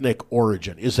their ethnic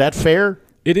origin. Is that fair?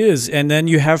 It is, and then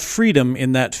you have freedom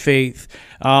in that faith,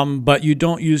 but you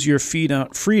don't use your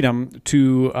freedom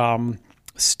to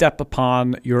step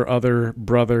upon your other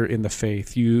brother in the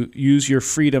faith. You use your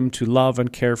freedom to love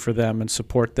and care for them and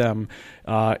support them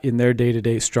in their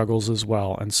day-to-day struggles as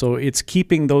well. And so it's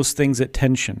keeping those things at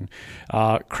tension.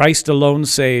 Christ alone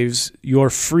saves.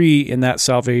 You're free in that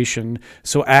salvation,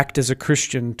 so act as a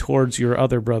Christian towards your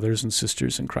other brothers and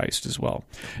sisters in Christ as well.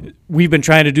 We've been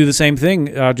trying to do the same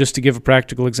thing, just to give a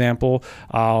practical example,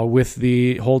 with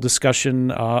the whole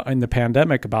discussion in the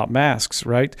pandemic about masks,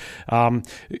 right?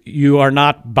 You are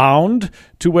not bound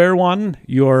to wear one.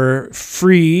 You're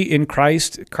free in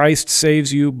Christ. Christ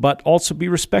saves you, but also be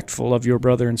respectful of your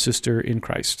brother and sister in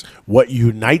Christ. What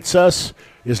unites us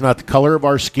is not the color of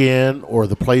our skin or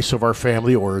the place of our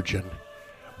family origin,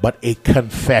 but a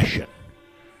confession.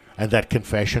 And that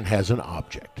confession has an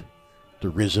object, the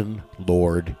risen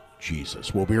Lord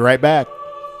Jesus. We'll be right back.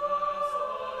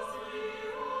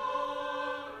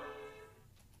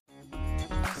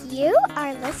 You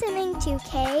are listening to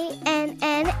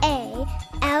KNNA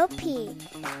LP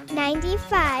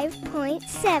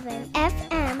 95.7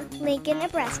 FM, Lincoln,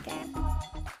 Nebraska.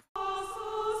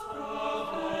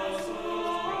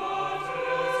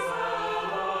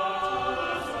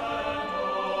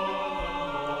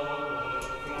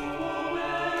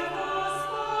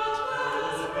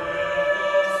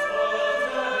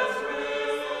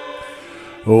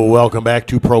 Welcome back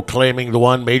to Proclaiming the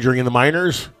One, Majoring in the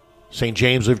Minors. St.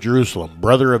 James of Jerusalem,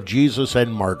 brother of Jesus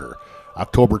and martyr.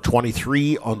 October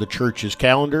 23 on the church's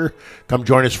calendar. Come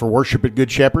join us for worship at Good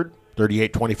Shepherd,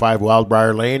 3825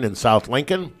 Wildbriar Lane in South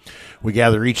Lincoln. We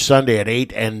gather each Sunday at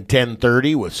 8 and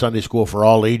 10:30 with Sunday school for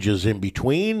all ages in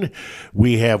between.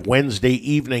 We have Wednesday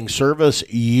evening service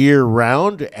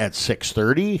year-round at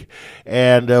 6:30,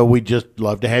 and we just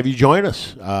love to have you join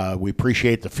us. We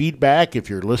appreciate the feedback. If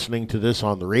you're listening to this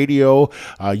on the radio,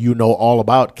 you know all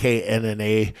about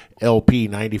KNNA LP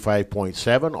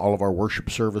 95.7. All of our worship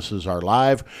services are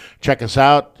live. Check us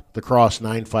out.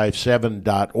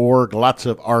 thecross957.org. Lots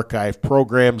of archive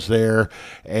programs there.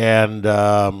 And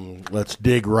let's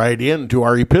dig right into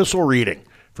our epistle reading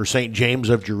for St. James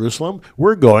of Jerusalem.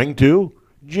 We're going to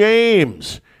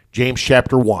James. James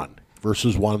chapter 1,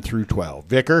 verses 1 through 12.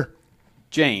 Vicar?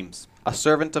 James, a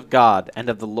servant of God and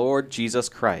of the Lord Jesus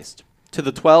Christ, to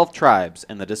the 12 tribes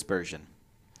in the dispersion.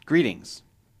 Greetings.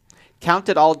 Count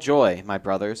it all joy, my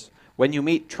brothers, when you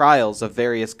meet trials of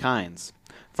various kinds.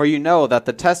 For you know that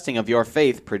the testing of your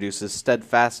faith produces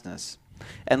steadfastness.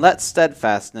 And let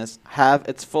steadfastness have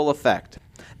its full effect,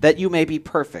 that you may be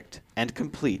perfect and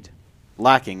complete,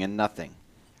 lacking in nothing.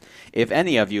 If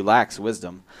any of you lacks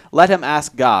wisdom, let him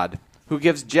ask God, who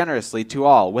gives generously to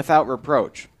all without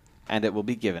reproach, and it will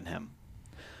be given him.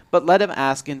 But let him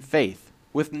ask in faith,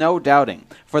 with no doubting,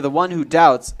 for the one who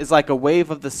doubts is like a wave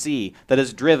of the sea that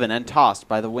is driven and tossed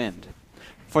by the wind.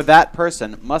 For that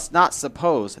person must not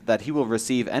suppose that he will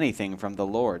receive anything from the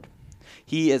Lord.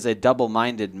 He is a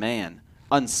double-minded man,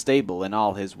 unstable in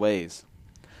all his ways.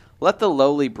 Let the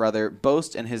lowly brother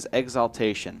boast in his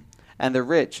exaltation, and the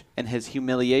rich in his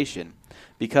humiliation,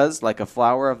 because, like a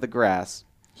flower of the grass,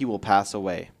 he will pass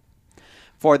away.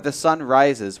 For the sun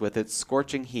rises with its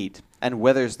scorching heat, and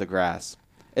withers the grass.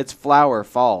 Its flower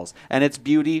falls, and its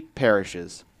beauty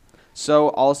perishes. so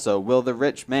also will the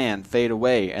rich man fade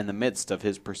away in the midst of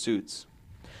his pursuits.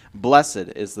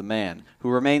 Blessed is the man who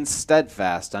remains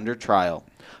steadfast under trial,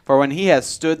 for when he has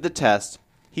stood the test,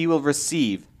 he will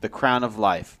receive the crown of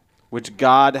life, which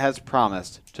God has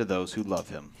promised to those who love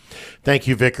him. Thank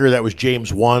you, Vicar. That was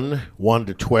James 1, 1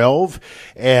 to 12.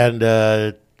 And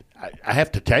I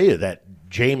have to tell you that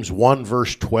James 1,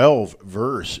 verse 12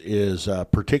 verse is a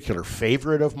particular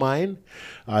favorite of mine.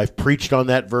 I've preached on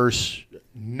that verse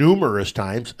numerous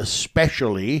times,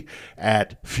 especially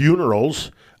at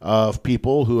funerals of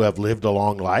people who have lived a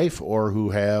long life or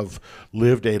who have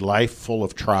lived a life full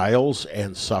of trials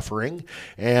and suffering.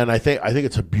 And I think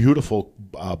it's a beautiful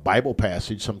Bible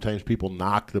passage. Sometimes people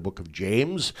knock the book of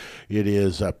James. It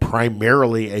is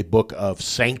primarily a book of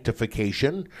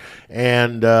sanctification,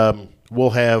 and we'll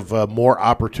have more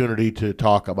opportunity to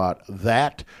talk about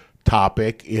that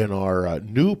topic in our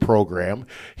new program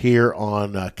here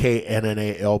on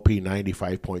KNNA LP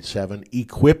 95.7,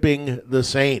 Equipping the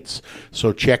Saints.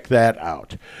 So check that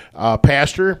out.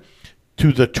 Pastor,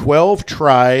 to the 12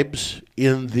 tribes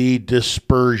in the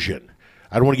dispersion.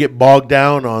 I don't want to get bogged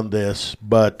down on this,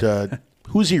 but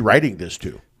who's he writing this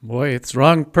to? Boy, it's the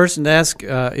wrong person to ask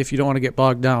if you don't want to get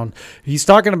bogged down. He's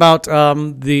talking about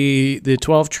the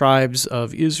 12 tribes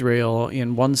of Israel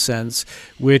in one sense,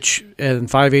 which in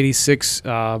 586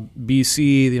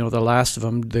 BC, the last of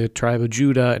them, the tribe of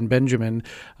Judah and Benjamin,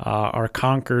 are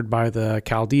conquered by the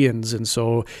Chaldeans. And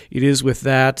so it is with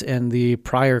that and the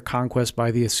prior conquest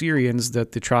by the Assyrians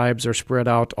that the tribes are spread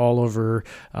out all over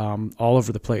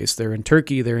the place. They're in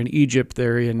Turkey, they're in Egypt,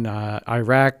 they're in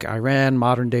Iraq, Iran,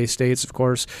 modern-day states, of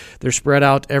course. They're spread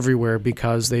out everywhere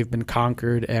because they've been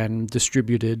conquered and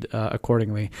distributed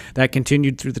accordingly. That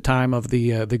continued through the time of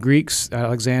the Greeks,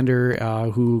 Alexander,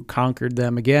 who conquered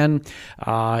them again,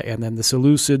 and then the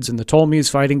Seleucids and the Ptolemies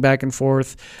fighting back and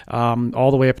forth,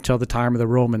 all the way up until the time of the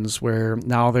Romans, where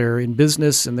now they're in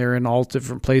business and they're in all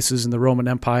different places in the Roman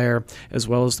Empire, as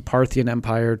well as the Parthian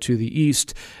Empire to the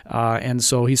east. And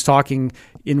so he's talking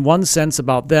in one sense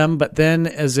about them, but then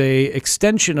as a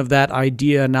extension of that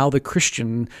idea, now the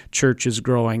Christian church is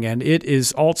growing, and it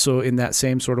is also in that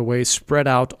same sort of way spread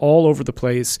out all over the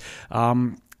place,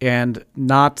 and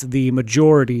not the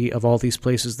majority of all these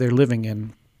places they're living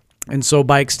in. And so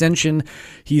by extension,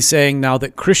 he's saying now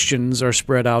that Christians are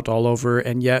spread out all over,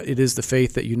 and yet it is the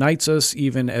faith that unites us,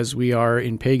 even as we are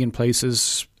in pagan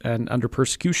places and under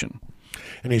persecution.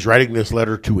 And he's writing this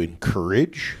letter to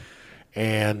encourage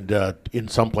and in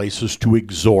some places to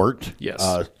exhort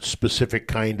specific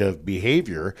kind of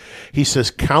behavior. He says,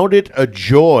 "Count it a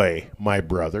joy, my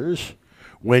brothers,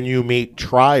 when you meet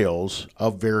trials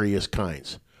of various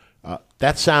kinds."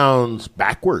 That sounds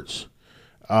backwards.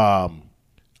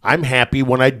 I'm happy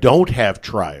when I don't have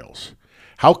trials.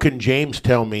 How can James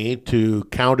tell me to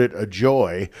count it a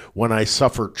joy when I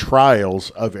suffer trials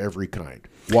of every kind?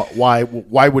 Why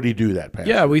would he do that, Pastor?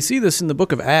 Yeah, we see this in the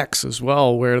book of Acts as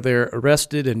well, where they're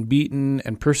arrested and beaten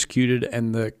and persecuted,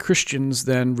 and the Christians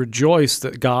then rejoice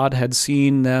that God had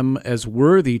seen them as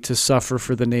worthy to suffer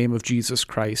for the name of Jesus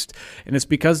Christ. And it's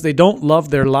because they don't love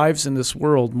their lives in this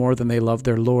world more than they love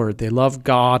their Lord. They love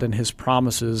God and his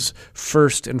promises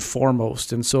first and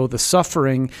foremost. And so the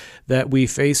suffering that we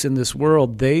face in this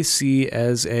world, they see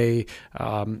as a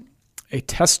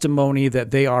testimony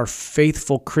that they are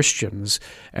faithful Christians,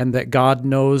 and that God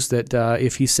knows that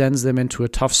if he sends them into a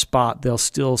tough spot, they'll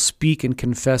still speak and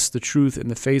confess the truth in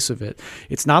the face of it.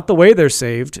 It's not the way they're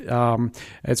saved.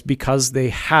 It's because they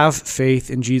have faith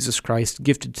in Jesus Christ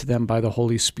gifted to them by the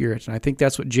Holy Spirit. And I think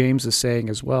that's what James is saying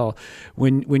as well.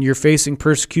 When you're facing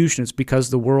persecution, it's because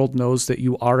the world knows that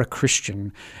you are a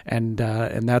Christian, and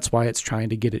that's why it's trying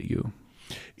to get at you.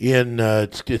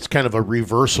 It's kind of a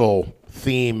reversal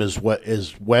theme as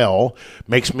well.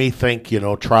 Makes me think,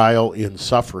 trial in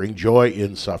suffering, joy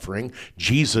in suffering.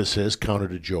 Jesus has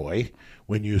counted a joy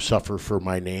when you suffer for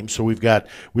my name. So we've got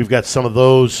some of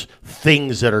those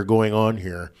things that are going on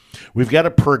here. We've got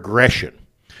a progression.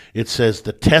 It says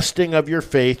the testing of your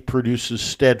faith produces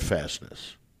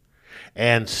steadfastness,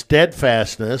 and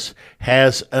steadfastness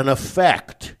has an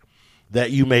effect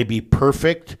that you may be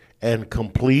perfect and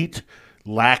complete,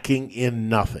 lacking in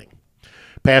nothing.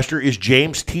 Pastor, is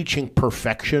James teaching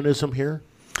perfectionism here?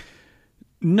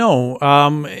 No.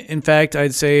 In fact,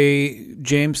 I'd say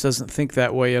James doesn't think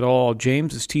that way at all.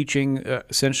 James is teaching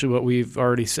essentially what we've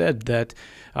already said, that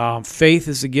faith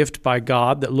is a gift by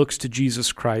God that looks to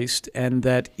Jesus Christ, and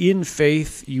that in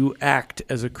faith you act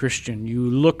as a Christian. You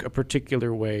look a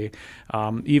particular way,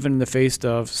 even in the face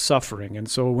of suffering. And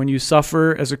so when you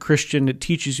suffer as a Christian, it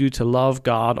teaches you to love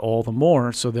God all the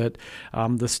more, so that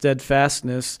the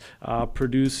steadfastness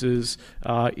produces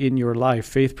in your life.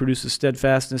 Faith produces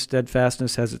steadfastness.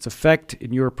 Steadfastness has its effect,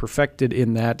 and you're perfected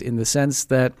in that, in the sense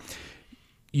that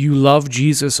you love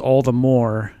Jesus all the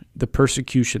more the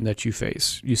persecution that you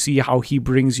face. You see how he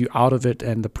brings you out of it,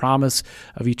 and the promise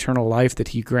of eternal life that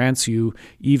he grants you,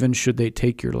 even should they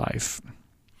take your life.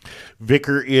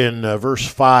 Vicar, in verse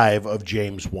 5 of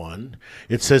James 1,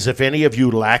 it says, "If any of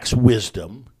you lacks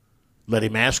wisdom, let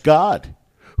him ask God,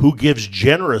 who gives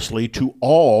generously to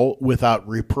all without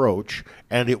reproach,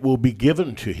 and it will be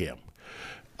given to him."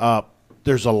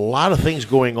 There's a lot of things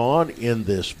going on in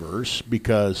this verse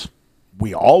because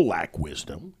we all lack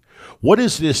wisdom. What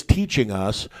is this teaching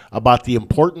us about the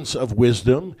importance of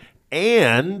wisdom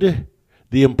and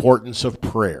the importance of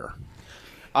prayer?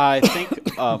 I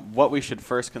think what we should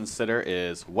first consider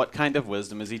is, what kind of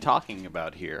wisdom is he talking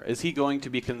about here? Is he going to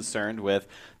be concerned with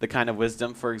the kind of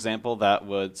wisdom, for example, that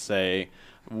would say,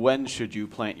 when should you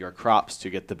plant your crops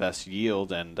to get the best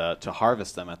yield and to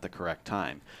harvest them at the correct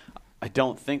time? I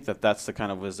don't think that that's the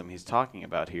kind of wisdom he's talking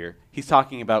about here. He's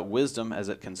talking about wisdom as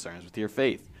it concerns with your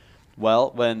faith.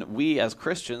 Well, when we as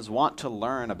Christians want to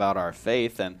learn about our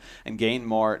faith and gain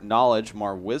more knowledge,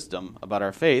 more wisdom about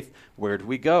our faith, where do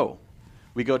we go?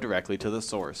 We go directly to the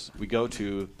source. We go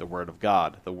to the Word of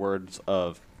God, the words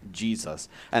of Jesus.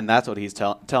 And that's what he's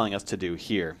telling us to do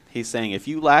here. He's saying, if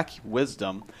you lack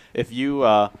wisdom, if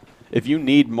you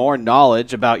need more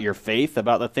knowledge about your faith,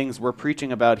 about the things we're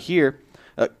preaching about here,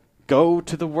 go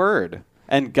to the Word,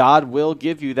 and God will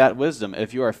give you that wisdom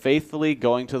if you are faithfully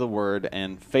going to the Word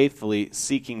and faithfully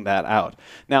seeking that out.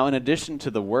 Now, in addition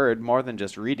to the Word, more than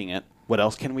just reading it, what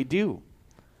else can we do?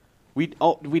 We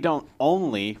don't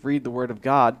only read the Word of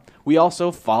God, we also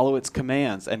follow its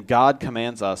commands, and God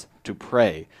commands us to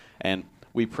pray. And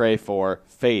we pray for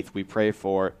faith, we pray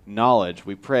for knowledge,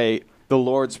 we pray the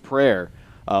Lord's Prayer.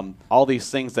 All these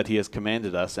things that he has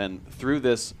commanded us, and through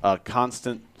this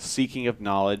constant seeking of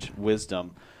knowledge,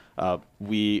 wisdom,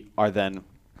 we are then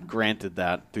granted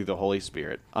that through the Holy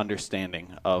Spirit,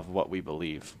 understanding of what we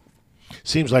believe.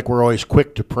 Seems like we're always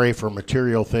quick to pray for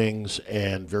material things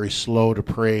and very slow to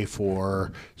pray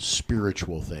for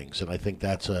spiritual things. And I think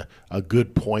that's a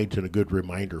good point and a good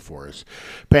reminder for us.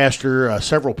 Pastor,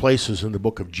 several places in the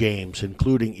book of James,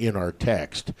 including in our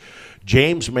text,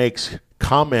 James makes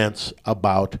comments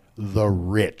about the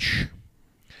rich.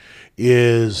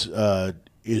 Is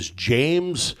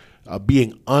James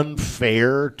being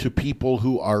unfair to people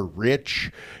who are rich?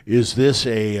 Is this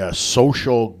a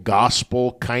social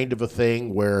gospel kind of a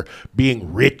thing where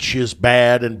being rich is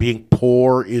bad and being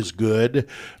poor is good?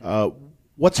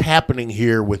 What's happening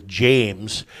here with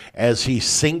James as he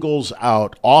singles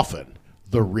out often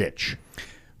the rich?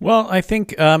 Well, I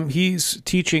think he's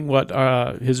teaching what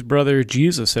his brother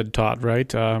Jesus had taught,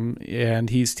 right? And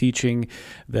he's teaching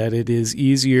that it is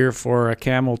easier for a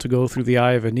camel to go through the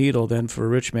eye of a needle than for a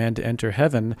rich man to enter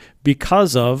heaven,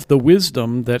 because of the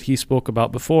wisdom that he spoke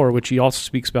about before, which he also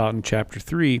speaks about in chapter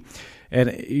 3.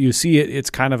 And you see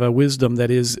it's kind of a wisdom that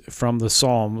is from the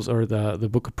Psalms or the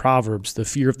book of Proverbs. The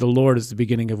fear of the Lord is the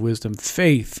beginning of wisdom.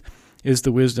 Faith is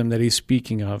the wisdom that he's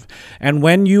speaking of. And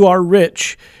when you are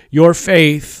rich, your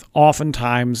faith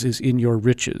oftentimes is in your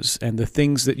riches and the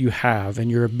things that you have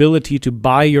and your ability to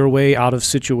buy your way out of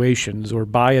situations, or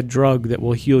buy a drug that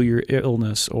will heal your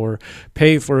illness, or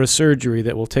pay for a surgery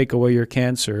that will take away your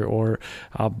cancer, or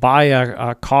buy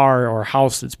a car or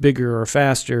house that's bigger or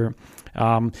faster.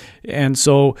 And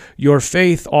so your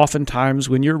faith oftentimes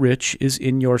when you're rich is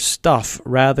in your stuff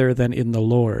rather than in the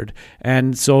Lord.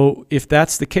 And so if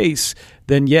that's the case,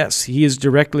 then yes, he is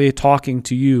directly talking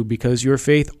to you, because your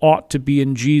faith ought to be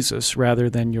in Jesus rather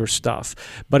than your stuff.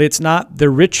 But it's not the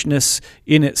richness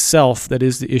in itself that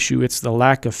is the issue. It's the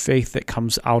lack of faith that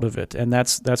comes out of it. And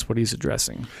that's what he's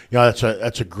addressing. Yeah,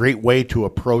 that's a great way to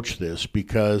approach this,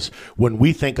 because when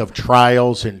we think of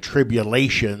trials and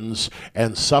tribulations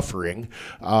and suffering,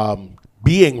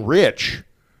 being rich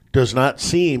does not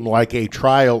seem like a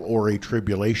trial or a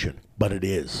tribulation, but it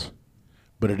is.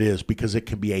 Because it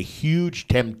can be a huge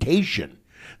temptation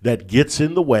that gets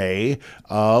in the way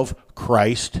of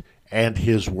Christ and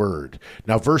his word.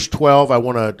 Now, verse 12, I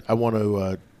want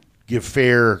to give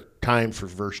fair time for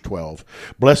verse 12.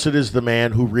 Blessed is the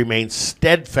man who remains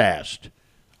steadfast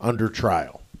under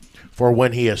trial. For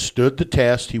when he has stood the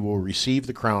test, he will receive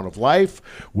the crown of life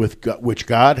which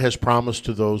God has promised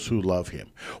to those who love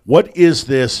him. What is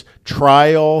this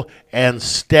trial and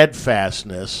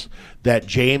steadfastness that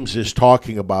James is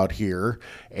talking about here?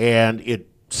 And it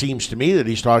seems to me that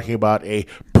he's talking about a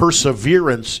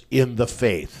perseverance in the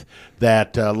faith,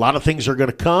 that a lot of things are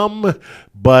going to come,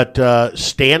 but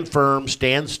stand firm,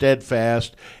 stand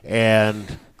steadfast,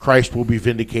 and Christ will be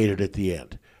vindicated at the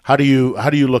end. How do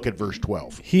you look at verse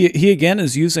 12? He again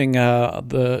is using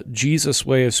the Jesus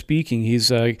way of speaking.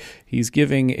 He's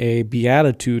giving a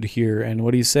beatitude here, and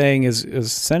what he's saying is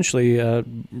essentially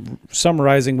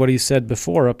summarizing what he said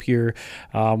before up here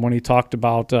when he talked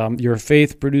about your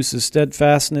faith produces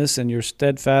steadfastness, and your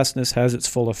steadfastness has its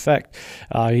full effect.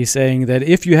 He's saying that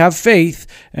if you have faith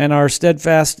and are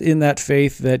steadfast in that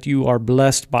faith, that you are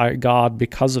blessed by God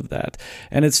because of that.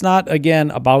 And it's not, again,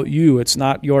 about you. It's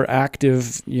not your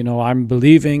active, I'm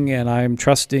believing and I'm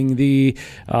trusting thee,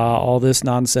 all this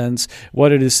nonsense.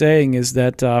 What it is saying is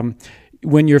that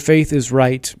when your faith is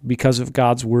right because of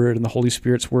God's word and the Holy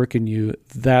Spirit's work in you,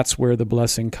 that's where the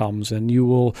blessing comes, and you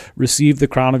will receive the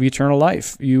crown of eternal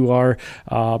life. You are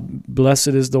blessed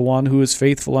is the one who is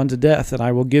faithful unto death, and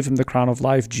I will give him the crown of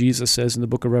life, Jesus says in the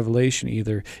book of Revelation.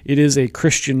 Either it is a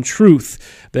Christian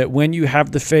truth that when you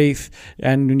have the faith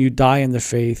and when you die in the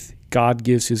faith, God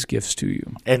gives his gifts to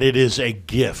you. And it is a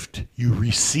gift. You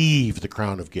receive the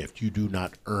crown of gift. You do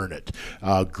not earn it.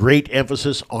 Great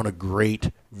emphasis on a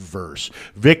great verse.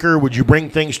 Vicar, would you bring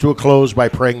things to a close by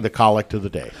praying the collect of the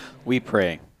day? We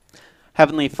pray.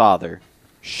 Heavenly Father,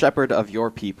 shepherd of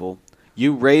your people,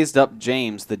 you raised up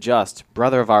James the just,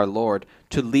 brother of our Lord,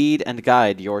 to lead and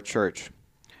guide your church.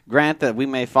 Grant that we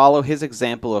may follow his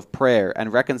example of prayer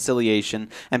and reconciliation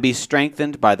and be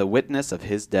strengthened by the witness of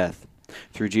his death.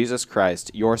 Through Jesus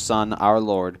Christ, your Son, our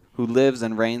Lord, who lives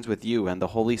and reigns with you and the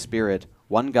Holy Spirit,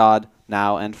 one God,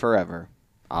 now and forever.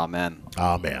 Amen.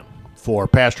 Amen. For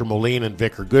Pastor Moline and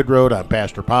Vicar Goodroad, I'm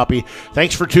Pastor Poppy.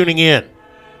 Thanks for tuning in.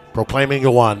 Proclaiming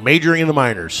the one, majoring in the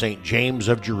minors, St. James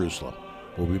of Jerusalem.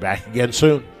 We'll be back again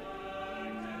soon.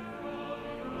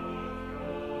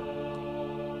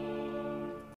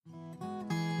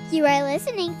 You are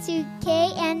listening to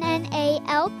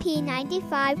KNNALP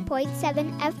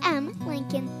 95.7 FM,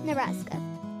 Lincoln, Nebraska.